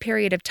at this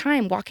period of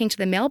time, walking to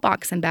the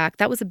mailbox and back,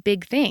 that was a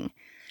big thing.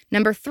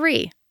 Number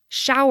 3,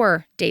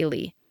 shower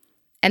daily.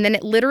 And then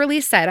it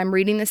literally said, I'm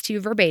reading this to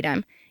you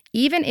verbatim,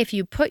 even if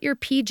you put your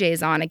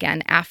PJs on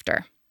again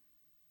after.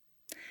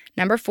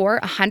 Number 4,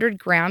 100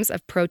 grams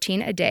of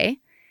protein a day.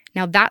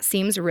 Now that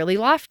seems really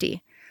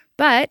lofty,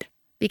 but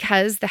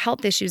because the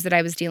health issues that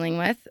I was dealing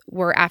with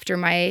were after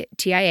my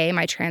TIA,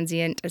 my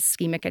transient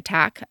ischemic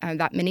attack,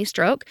 that mini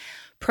stroke,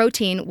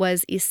 protein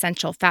was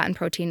essential. Fat and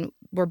protein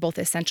were both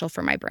essential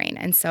for my brain.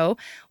 And so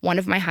one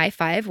of my high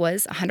five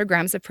was 100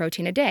 grams of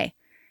protein a day.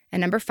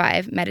 And number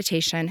 5,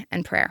 meditation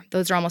and prayer.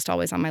 Those are almost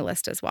always on my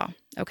list as well,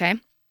 okay?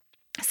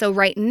 So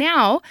right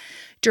now,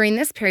 during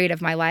this period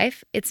of my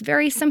life, it's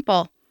very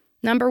simple.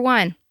 Number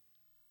 1,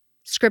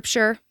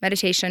 scripture,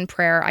 meditation,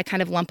 prayer. I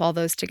kind of lump all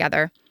those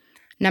together.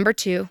 Number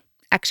 2,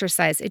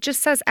 exercise. It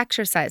just says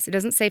exercise. It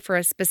doesn't say for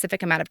a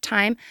specific amount of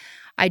time.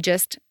 I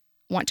just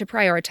want to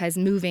prioritize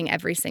moving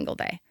every single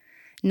day.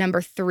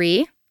 Number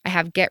 3, I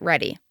have get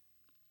ready.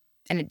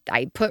 And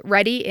I put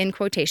ready in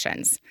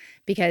quotations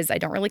because I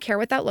don't really care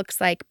what that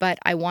looks like, but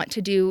I want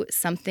to do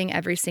something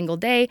every single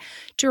day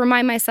to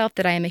remind myself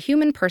that I am a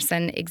human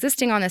person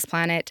existing on this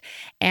planet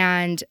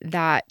and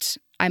that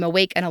I'm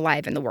awake and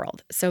alive in the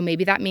world. So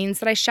maybe that means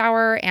that I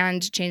shower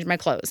and change my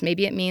clothes.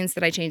 Maybe it means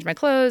that I change my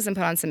clothes and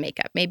put on some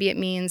makeup. Maybe it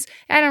means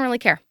I don't really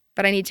care,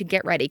 but I need to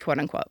get ready, quote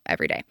unquote,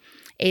 every day.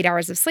 8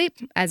 hours of sleep,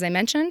 as I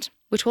mentioned,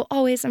 which will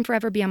always and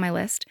forever be on my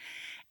list.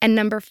 And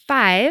number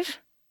 5,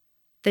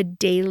 the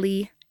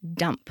daily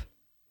dump.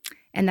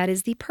 And that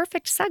is the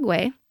perfect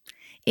segue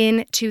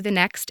into the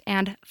next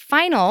and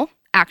final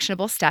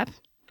actionable step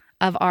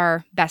of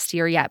our best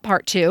year yet,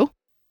 part 2,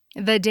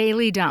 the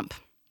daily dump.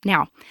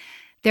 Now,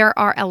 there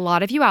are a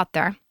lot of you out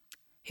there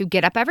who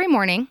get up every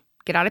morning,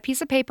 get out a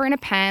piece of paper and a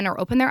pen, or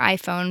open their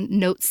iPhone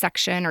notes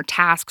section or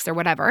tasks or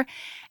whatever,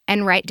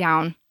 and write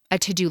down a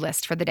to-do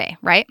list for the day,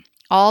 right?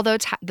 All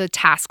the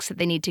tasks that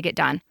they need to get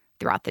done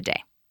throughout the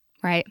day,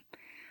 right?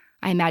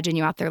 I imagine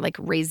you out there like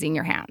raising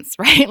your hands,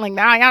 right? Like,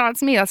 no, yeah,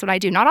 that's me. That's what I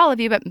do. Not all of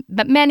you,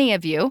 but many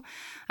of you,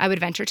 I would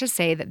venture to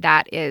say that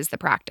that is the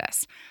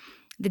practice.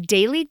 The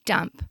daily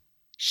dump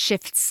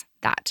shifts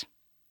that.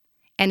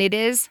 And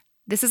this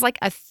is like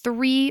a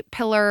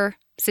 3-pillar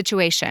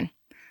situation.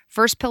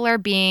 First pillar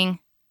being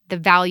the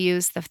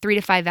values, the 3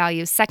 to 5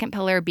 values. Second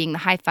pillar being the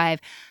high 5.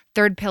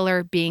 Third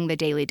pillar being the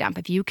daily dump.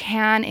 If you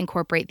can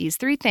incorporate these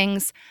 3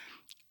 things,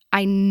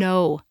 I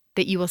know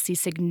that you will see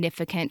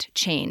significant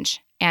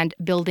change and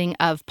building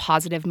of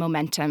positive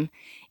momentum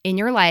in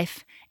your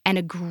life and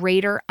a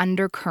greater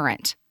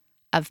undercurrent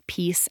of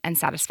peace and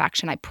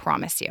satisfaction, I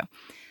promise you.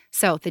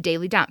 So the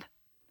daily dump.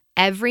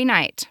 Every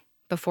night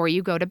before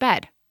you go to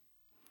bed,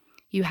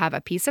 you have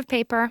a piece of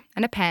paper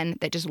and a pen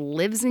that just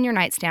lives in your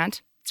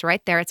nightstand. It's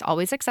right there. It's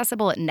always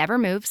accessible. It never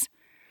moves.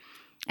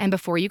 And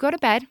before you go to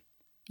bed,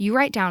 you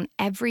write down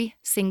every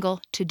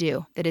single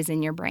to-do that is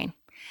in your brain.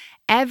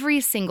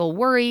 Every single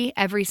worry,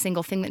 every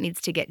single thing that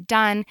needs to get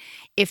done.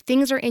 If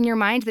things are in your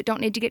mind that don't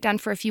need to get done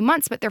for a few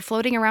months, but they're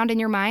floating around in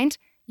your mind,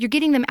 you're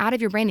getting them out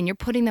of your brain and you're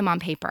putting them on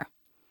paper.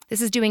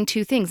 This is doing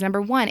 2 things.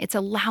 Number 1, it's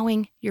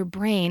allowing your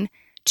brain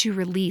to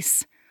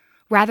release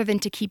rather than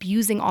to keep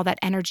using all that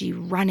energy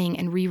running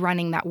and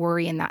rerunning that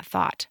worry and that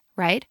thought,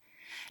 right?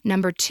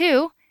 Number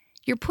 2,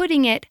 you're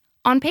putting it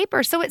on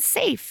paper so it's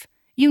safe.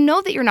 You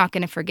know that you're not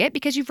going to forget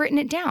because you've written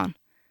it down.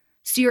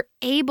 So you're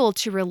able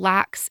to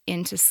relax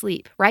into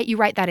sleep, right? You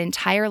write that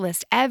entire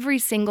list, every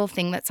single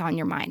thing that's on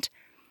your mind.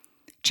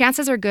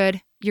 Chances are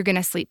good you're going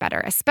to sleep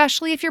better,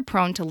 especially if you're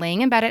prone to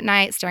laying in bed at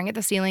night, staring at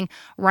the ceiling,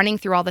 running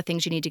through all the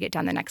things you need to get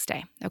done the next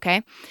day,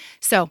 okay?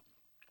 So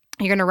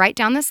you're going to write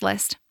down this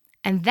list,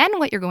 and then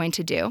what you're going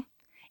to do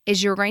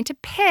is you're going to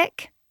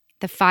pick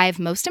the 5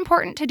 most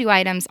important to-do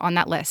items on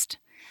that list.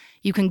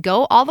 You can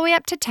go all the way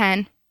up to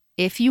 10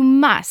 if you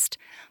must,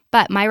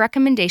 but my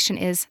recommendation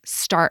is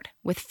start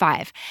with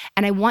 5.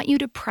 And I want you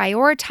to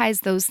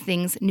prioritize those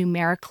things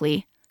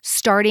numerically,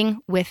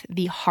 starting with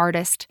the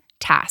hardest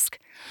task.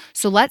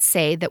 So let's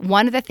say that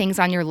one of the things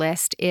on your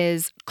list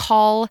is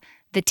call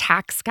the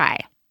tax guy.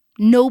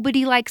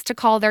 Nobody likes to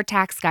call their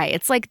tax guy.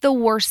 It's like the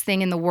worst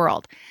thing in the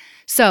world.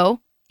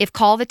 So if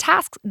call the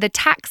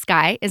tax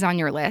guy is on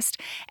your list,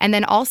 and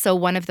then also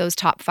one of those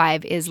top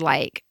 5 is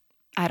like,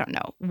 I don't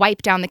know,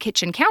 wipe down the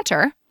kitchen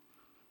counter,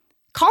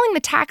 calling the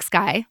tax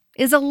guy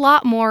is a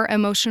lot more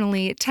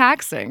emotionally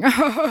taxing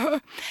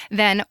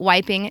than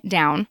wiping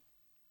down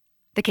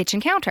the kitchen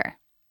counter.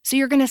 So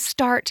you're going to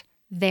start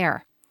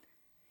there.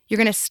 You're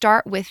going to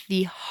start with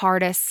the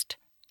hardest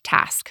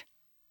task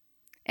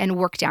and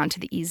work down to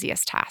the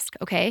easiest task,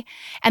 okay?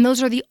 And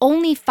those are the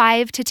only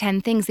 5 to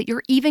 10 things that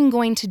you're even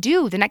going to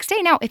do the next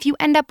day. Now, if you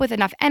end up with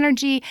enough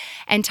energy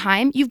and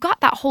time, you've got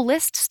that whole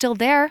list still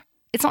there.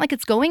 It's not like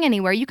it's going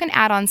anywhere. You can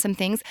add on some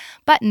things,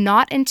 but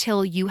not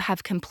until you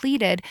have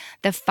completed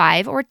the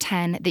 5 or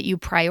 10 that you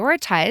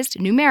prioritized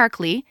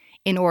numerically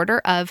in order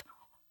of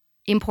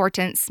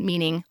importance,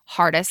 meaning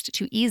hardest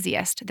to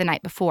easiest the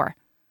night before.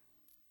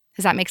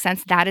 Does that make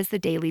sense? That is the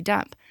daily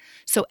dump.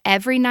 So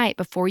every night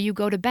before you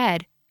go to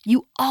bed,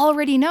 you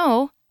already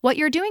know what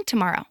you're doing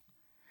tomorrow.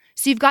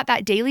 So you've got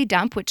that daily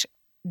dump, which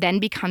then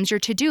becomes your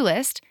to-do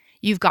list.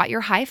 You've got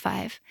your high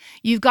 5.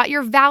 You've got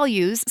your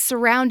values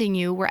surrounding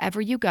you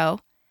wherever you go.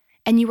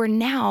 And you are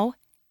now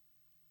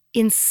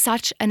in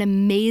such an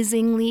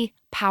amazingly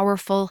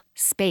powerful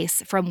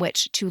space from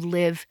which to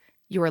live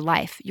your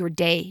life, your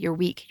day, your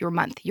week, your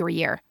month, your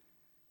year.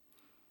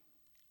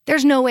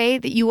 There's no way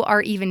that you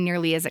are even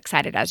nearly as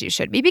excited as you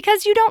should be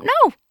because you don't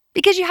know,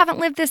 because you haven't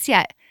lived this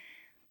yet.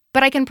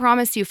 But I can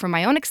promise you from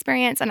my own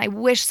experience, and I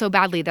wish so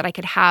badly that I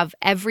could have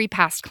every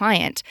past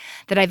client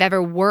that I've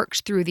ever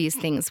worked through these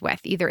things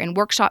with, either in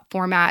workshop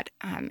format,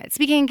 at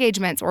speaking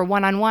engagements, or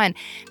one-on-one,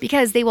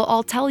 because they will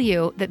all tell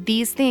you that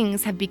these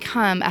things have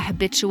become a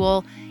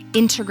habitual,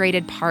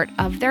 integrated part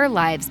of their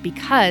lives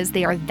because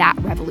they are that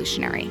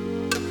revolutionary.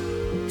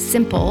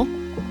 Simple,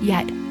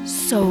 yet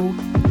so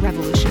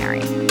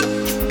revolutionary.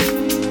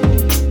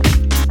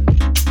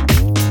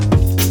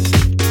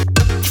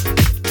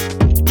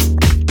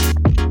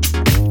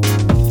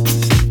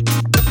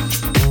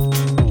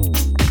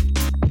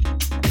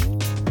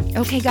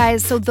 Okay,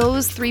 guys, so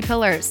those 3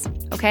 pillars,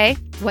 okay?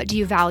 What do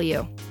you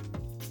value?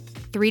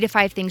 3 to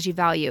 5 things you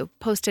value,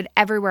 posted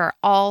everywhere,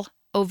 all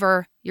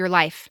over your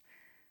life.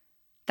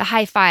 The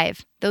high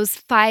 5, those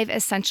 5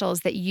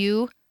 essentials that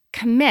you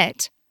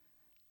commit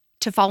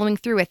to following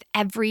through with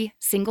every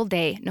single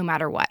day, no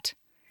matter what.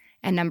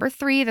 And number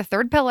 3, the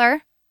 3rd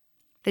pillar,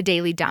 the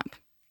daily dump.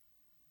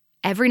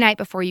 Every night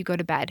before you go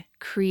to bed,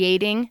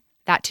 creating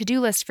that to-do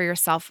list for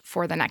yourself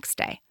for the next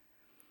day.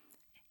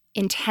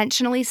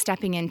 Intentionally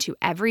stepping into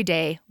every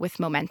day with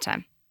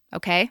momentum,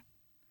 okay?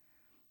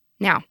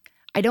 Now,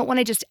 I don't want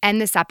to just end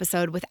this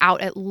episode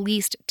without at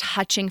least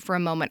touching for a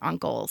moment on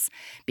goals,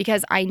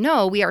 because I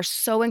know we are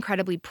so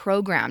incredibly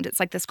programmed. It's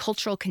like this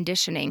cultural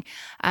conditioning.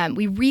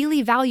 We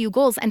really value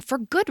goals, and for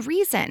good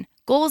reason.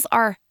 Goals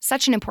are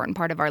such an important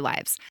part of our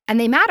lives, and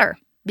they matter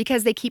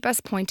because they keep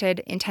us pointed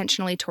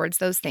intentionally towards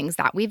those things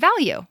that we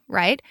value,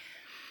 right?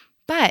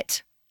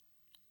 But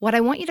what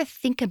I want you to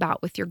think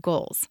about with your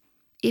goals,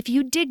 if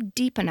you dig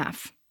deep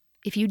enough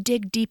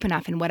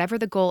in whatever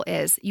the goal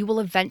is, you will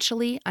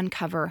eventually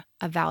uncover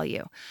a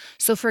value.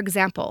 So for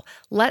example,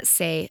 let's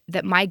say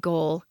that my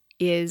goal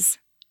is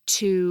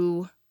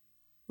to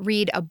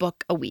read a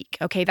book a week.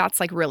 Okay, that's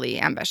like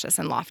really ambitious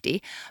and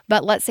lofty,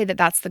 but let's say that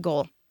that's the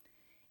goal.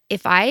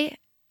 If I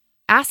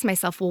ask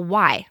myself, well,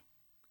 why?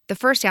 The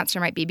first answer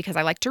might be because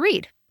I like to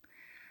read.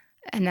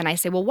 And then I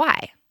say, well,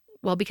 why?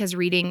 Well, because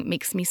reading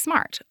makes me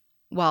smart.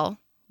 Well,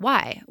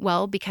 why?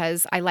 Well,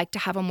 because I like to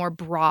have a more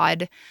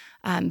broad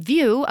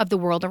view of the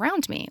world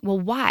around me. Well,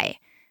 why?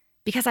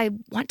 Because I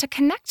want to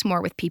connect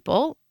more with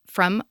people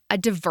from a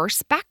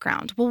diverse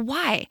background. Well,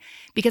 why?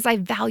 Because I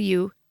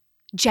value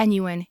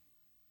genuine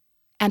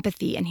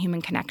empathy and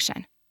human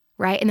connection,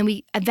 right? And then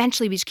we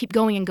just keep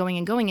going and going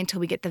and going until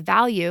we get the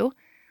value,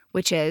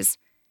 which is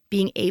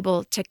being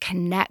able to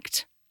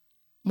connect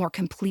more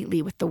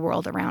completely with the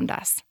world around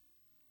us,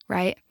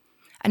 right?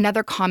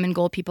 Another common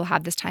goal people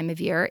have this time of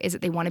year is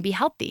that they want to be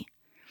healthy.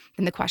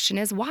 And the question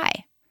is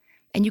why?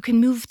 And you can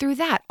move through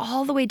that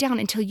all the way down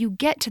until you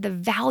get to the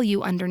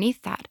value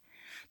underneath that.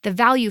 The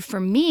value for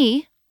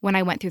me when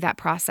I went through that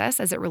process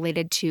as it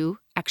related to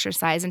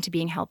exercise and to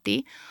being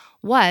healthy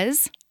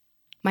was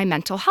my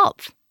mental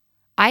health.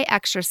 I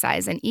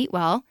exercise and eat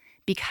well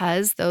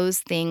because those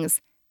things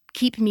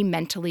keep me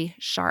mentally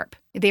sharp.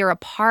 They are a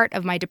part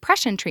of my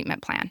depression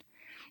treatment plan.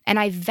 And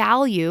I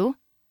value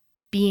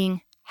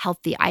being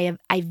healthy. I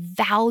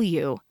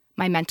value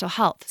my mental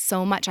health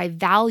so much. I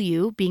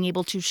value being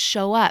able to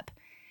show up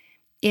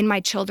in my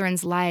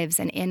children's lives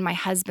and in my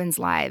husband's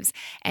lives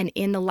and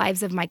in the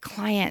lives of my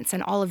clients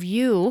and all of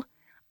you.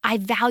 I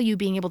value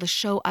being able to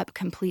show up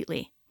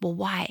completely. Well,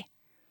 why?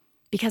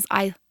 Because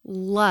I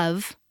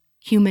love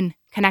human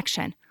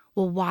connection.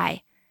 Well,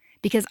 why?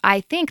 Because I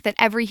think that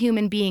every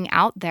human being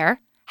out there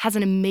has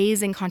an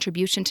amazing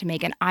contribution to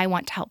make, and I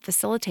want to help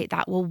facilitate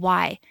that. Well,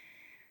 why?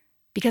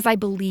 Because I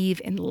believe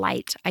in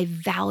light. I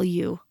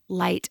value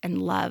light and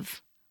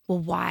love. Well,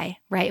 why?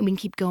 Right? And we can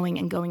keep going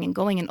and going and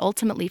going. And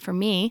ultimately for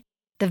me,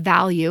 the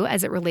value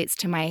as it relates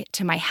to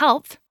my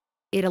health,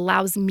 it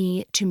allows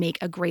me to make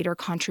a greater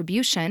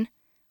contribution,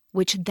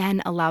 which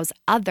then allows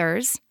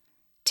others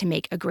to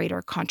make a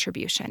greater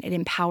contribution. It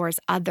empowers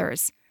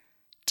others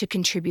to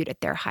contribute at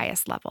their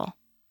highest level,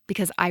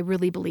 because I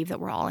really believe that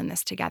we're all in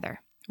this together,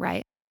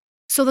 right?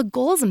 So the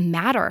goals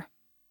matter.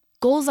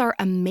 Goals are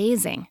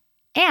amazing.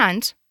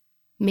 And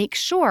make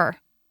sure,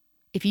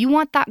 if you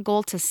want that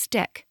goal to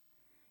stick,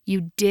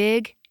 you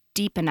dig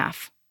deep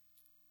enough.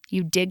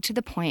 You dig to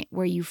the point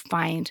where you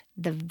find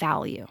the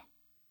value,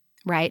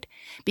 right?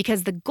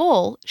 Because the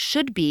goal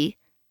should be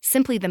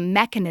simply the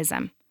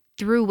mechanism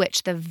through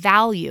which the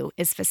value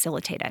is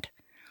facilitated.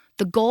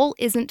 The goal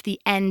isn't the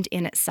end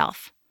in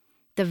itself.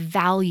 The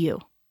value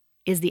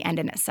is the end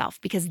in itself,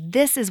 because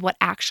this is what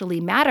actually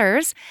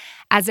matters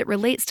as it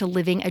relates to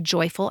living a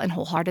joyful and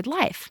wholehearted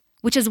life,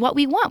 which is what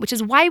we want, which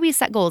is why we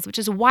set goals, which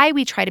is why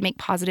we try to make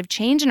positive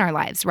change in our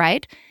lives,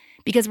 right?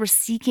 Because we're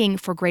seeking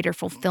for greater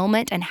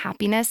fulfillment and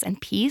happiness and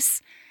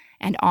peace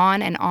and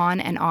on and on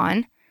and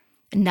on.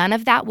 None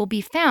of that will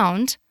be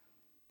found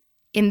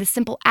in the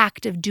simple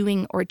act of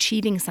doing or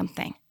achieving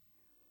something.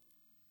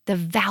 The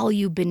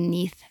value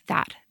beneath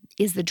that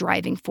is the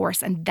driving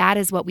force, and that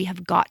is what we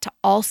have got to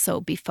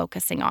also be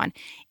focusing on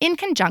in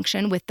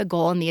conjunction with the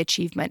goal and the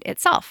achievement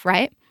itself,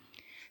 right?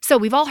 So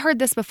we've all heard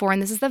this before,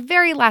 and this is the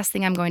very last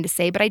thing I'm going to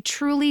say, but I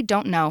truly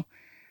don't know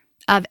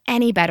of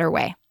any better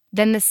way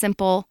than the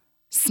simple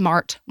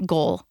SMART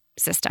goal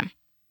system.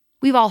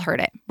 We've all heard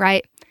it,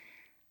 right?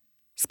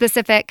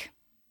 Specific,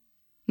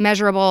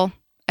 measurable,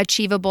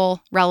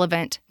 achievable,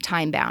 relevant,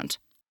 time-bound.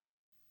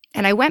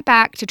 And I went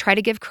back to try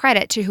to give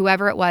credit to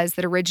whoever it was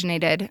that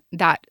originated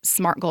that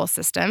SMART goal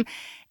system.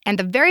 And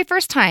the very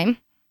first time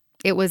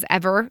it was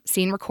ever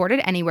seen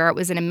recorded anywhere, it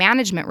was in a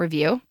management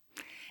review,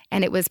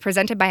 and it was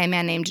presented by a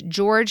man named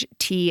George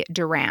T.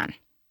 Duran.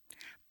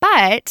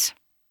 But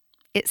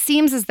it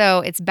seems as though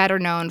it's better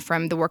known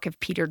from the work of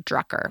Peter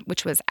Drucker,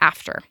 which was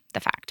after the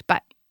fact.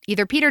 But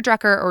either Peter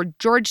Drucker or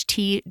George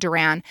T.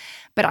 Duran,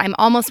 but I'm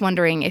almost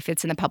wondering if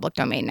it's in the public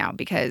domain now,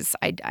 because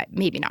I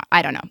maybe not.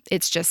 I don't know.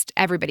 It's just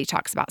everybody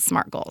talks about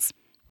SMART goals.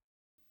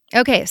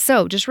 Okay,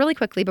 so just really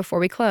quickly before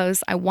we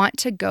close, I want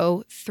to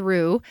go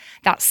through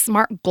that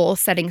SMART goal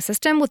setting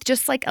system with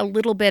just like a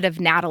little bit of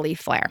Natalie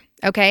flair,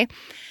 okay?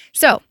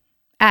 So,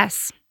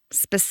 S,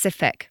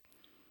 specific.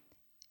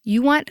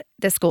 You want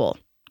this goal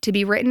to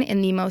be written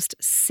in the most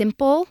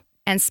simple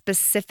and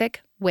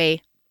specific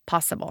way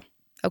possible,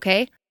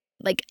 okay?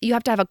 Like, you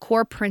have to have a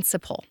core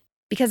principle,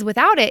 because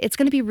without it, it's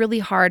going to be really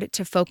hard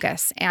to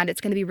focus and it's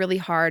going to be really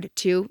hard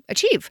to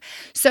achieve.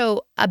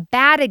 So a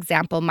bad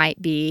example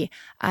might be,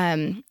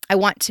 I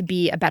want to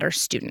be a better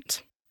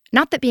student.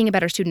 Not that being a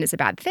better student is a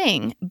bad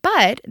thing,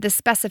 but the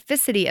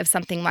specificity of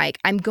something like,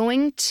 I'm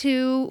going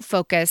to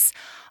focus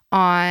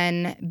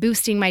on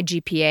boosting my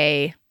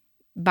GPA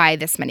by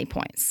this many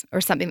points, or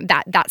something.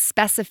 That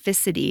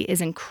specificity is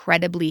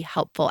incredibly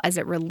helpful as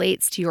it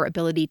relates to your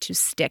ability to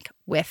stick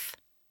with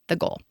the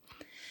goal.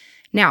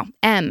 Now,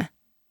 M,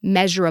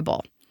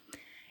 measurable.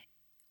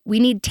 We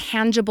need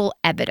tangible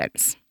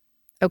evidence,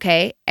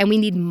 okay? And we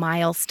need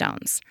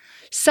milestones.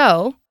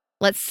 So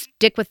let's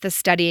stick with the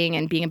studying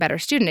and being a better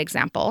student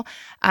example.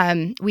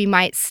 We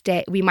might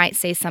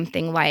say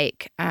something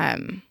like,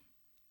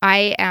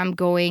 I am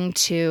going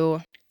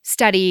to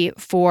study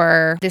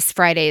for this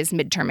Friday's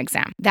midterm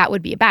exam. That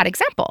would be a bad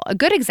example. A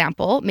good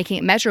example, making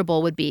it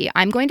measurable, would be,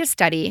 I'm going to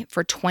study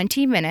for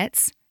 20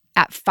 minutes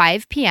at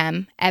 5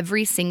 p.m.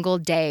 every single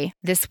day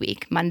this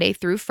week, Monday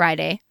through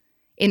Friday,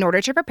 in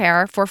order to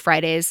prepare for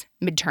Friday's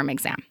midterm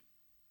exam.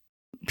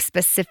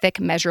 Specific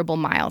measurable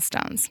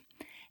milestones.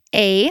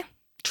 A,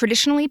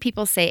 traditionally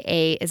people say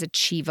A is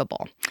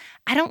achievable.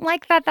 I don't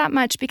like that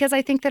much, because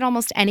I think that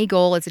almost any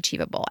goal is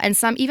achievable. And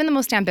some, even the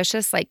most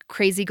ambitious, like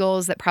crazy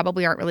goals that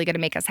probably aren't really going to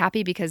make us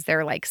happy because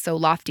they're like so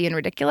lofty and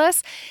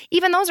ridiculous,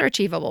 even those are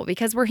achievable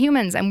because we're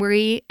humans and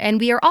we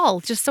are all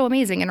just so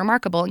amazing and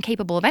remarkable and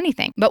capable of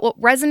anything. But what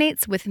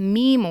resonates with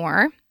me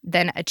more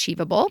than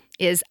achievable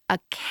is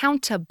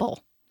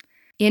accountable.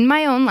 In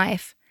my own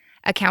life,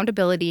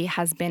 accountability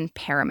has been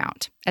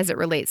paramount as it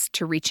relates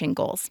to reaching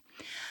goals.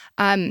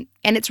 And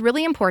it's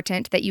really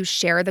important that you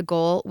share the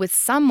goal with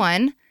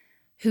someone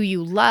who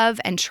you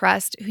love and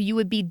trust, who you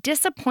would be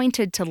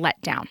disappointed to let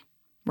down,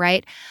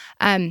 right?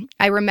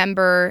 I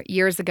remember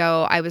years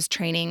ago, I was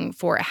training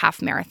for a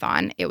half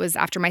marathon. It was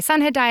after my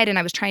son had died and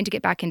I was trying to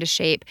get back into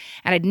shape,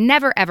 and I'd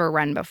never, ever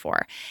run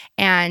before.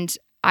 And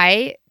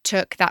I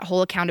took that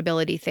whole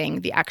accountability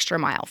thing the extra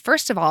mile.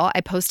 First of all,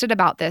 I posted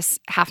about this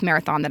half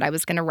marathon that I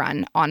was going to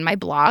run on my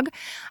blog.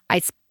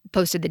 I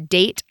posted the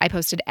date. I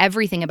posted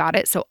everything about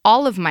it. So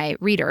all of my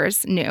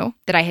readers knew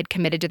that I had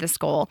committed to this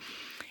goal.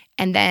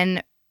 And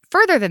then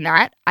further than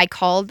that, I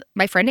called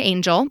my friend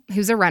Angel,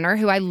 who's a runner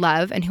who I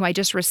love and who I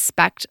just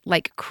respect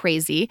like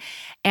crazy.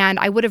 And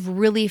I would have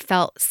really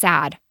felt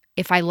sad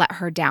if I let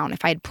her down,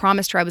 if I had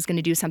promised her I was going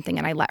to do something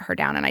and I let her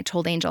down. And I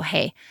told Angel,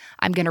 hey,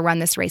 I'm going to run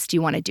this race. Do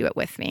you want to do it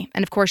with me?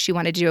 And of course, she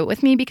wanted to do it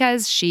with me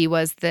because she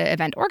was the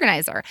event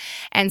organizer.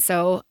 And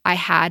so I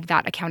had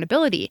that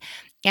accountability.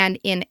 And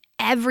in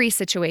every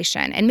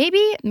situation, and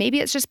maybe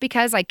it's just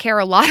because I care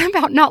a lot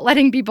about not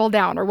letting people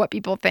down or what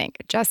people think.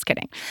 Just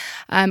kidding.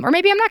 Or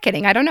maybe I'm not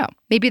kidding. I don't know.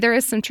 Maybe there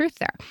is some truth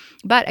there.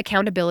 But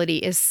accountability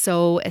is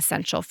so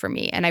essential for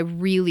me. And I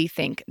really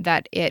think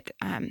that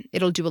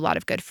it'll do a lot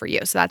of good for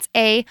you. So that's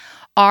A.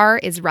 R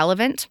is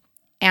relevant.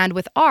 And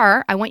with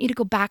R, I want you to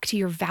go back to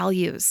your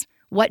values.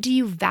 What do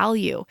you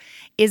value?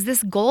 Is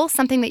this goal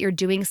something that you're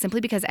doing simply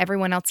because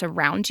everyone else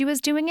around you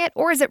is doing it?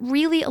 Or is it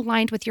really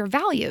aligned with your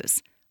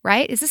values?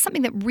 Right? Is this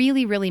something that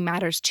really, really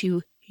matters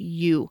to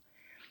you?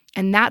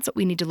 And that's what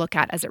we need to look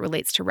at as it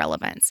relates to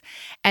relevance.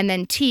 And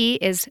then T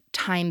is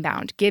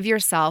time-bound. Give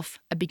yourself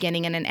a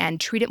beginning and an end.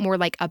 Treat it more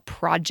like a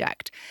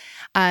project.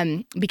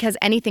 Because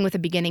anything with a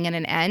beginning and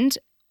an end,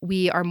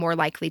 we are more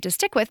likely to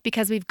stick with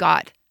because we've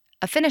got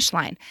a finish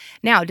line.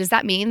 Now, does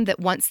that mean that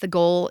once the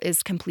goal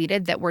is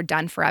completed that we're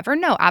done forever?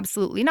 No,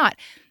 absolutely not.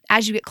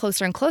 As you get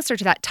closer and closer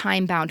to that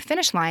time-bound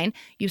finish line,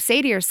 you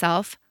say to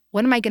yourself,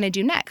 what am I going to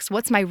do next?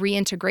 What's my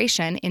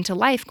reintegration into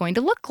life going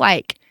to look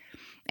like?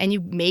 And you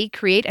may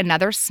create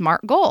another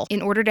SMART goal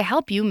in order to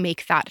help you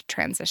make that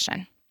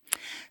transition.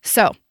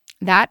 So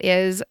that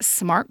is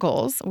SMART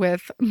Goals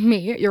with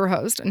me, your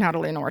host,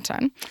 Natalie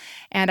Norton.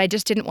 And I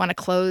just didn't want to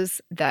close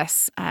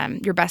this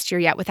Your Best Year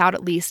Yet without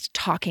at least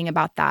talking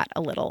about that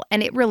a little.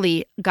 And it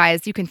really,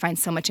 guys, you can find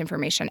so much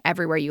information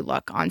everywhere you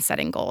look on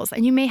setting goals.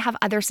 And you may have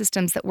other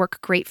systems that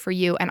work great for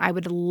you. And I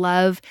would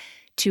love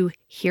to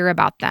hear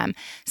about them.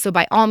 So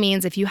by all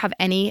means, if you have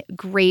any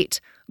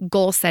great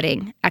goal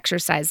setting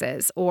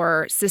exercises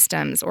or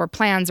systems or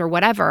plans or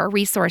whatever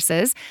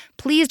resources,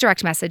 please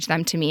direct message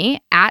them to me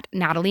at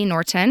Natalie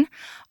Norton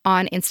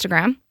on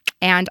Instagram,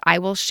 and I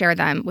will share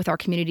them with our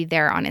community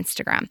there on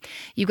Instagram.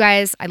 You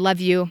guys, I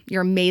love you.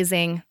 You're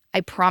amazing.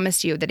 I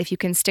promise you that if you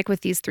can stick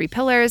with these 3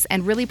 pillars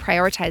and really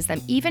prioritize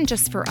them, even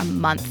just for a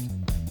month,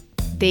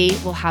 they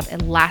will have a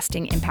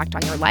lasting impact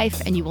on your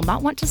life and you will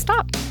not want to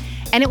stop.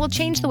 And it will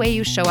change the way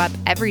you show up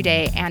every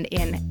day and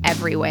in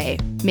every way.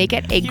 Make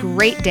it a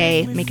great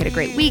day. Make it a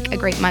great week, a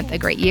great month, a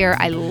great year.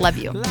 I love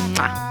you.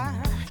 Mwah.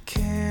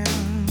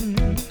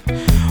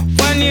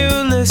 When you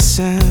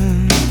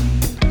listen.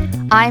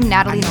 I'm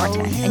Natalie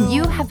Norton, and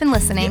you have been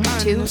listening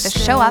to the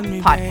Show Up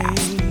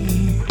Podcast.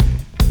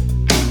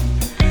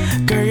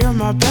 Girl, you're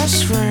my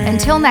best friend.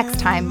 Until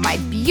next time, my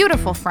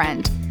beautiful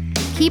friend,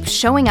 keep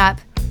showing up,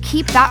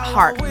 keep that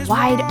heart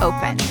wide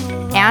open.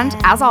 And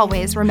as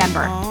always,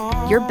 remember,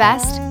 your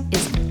best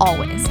is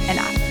always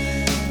enough.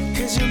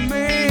 'Cause you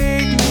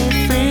make me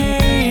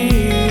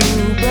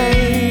feel,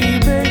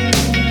 baby.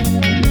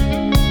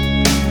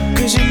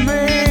 'Cause you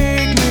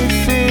make me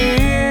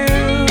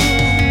feel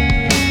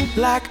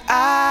like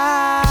I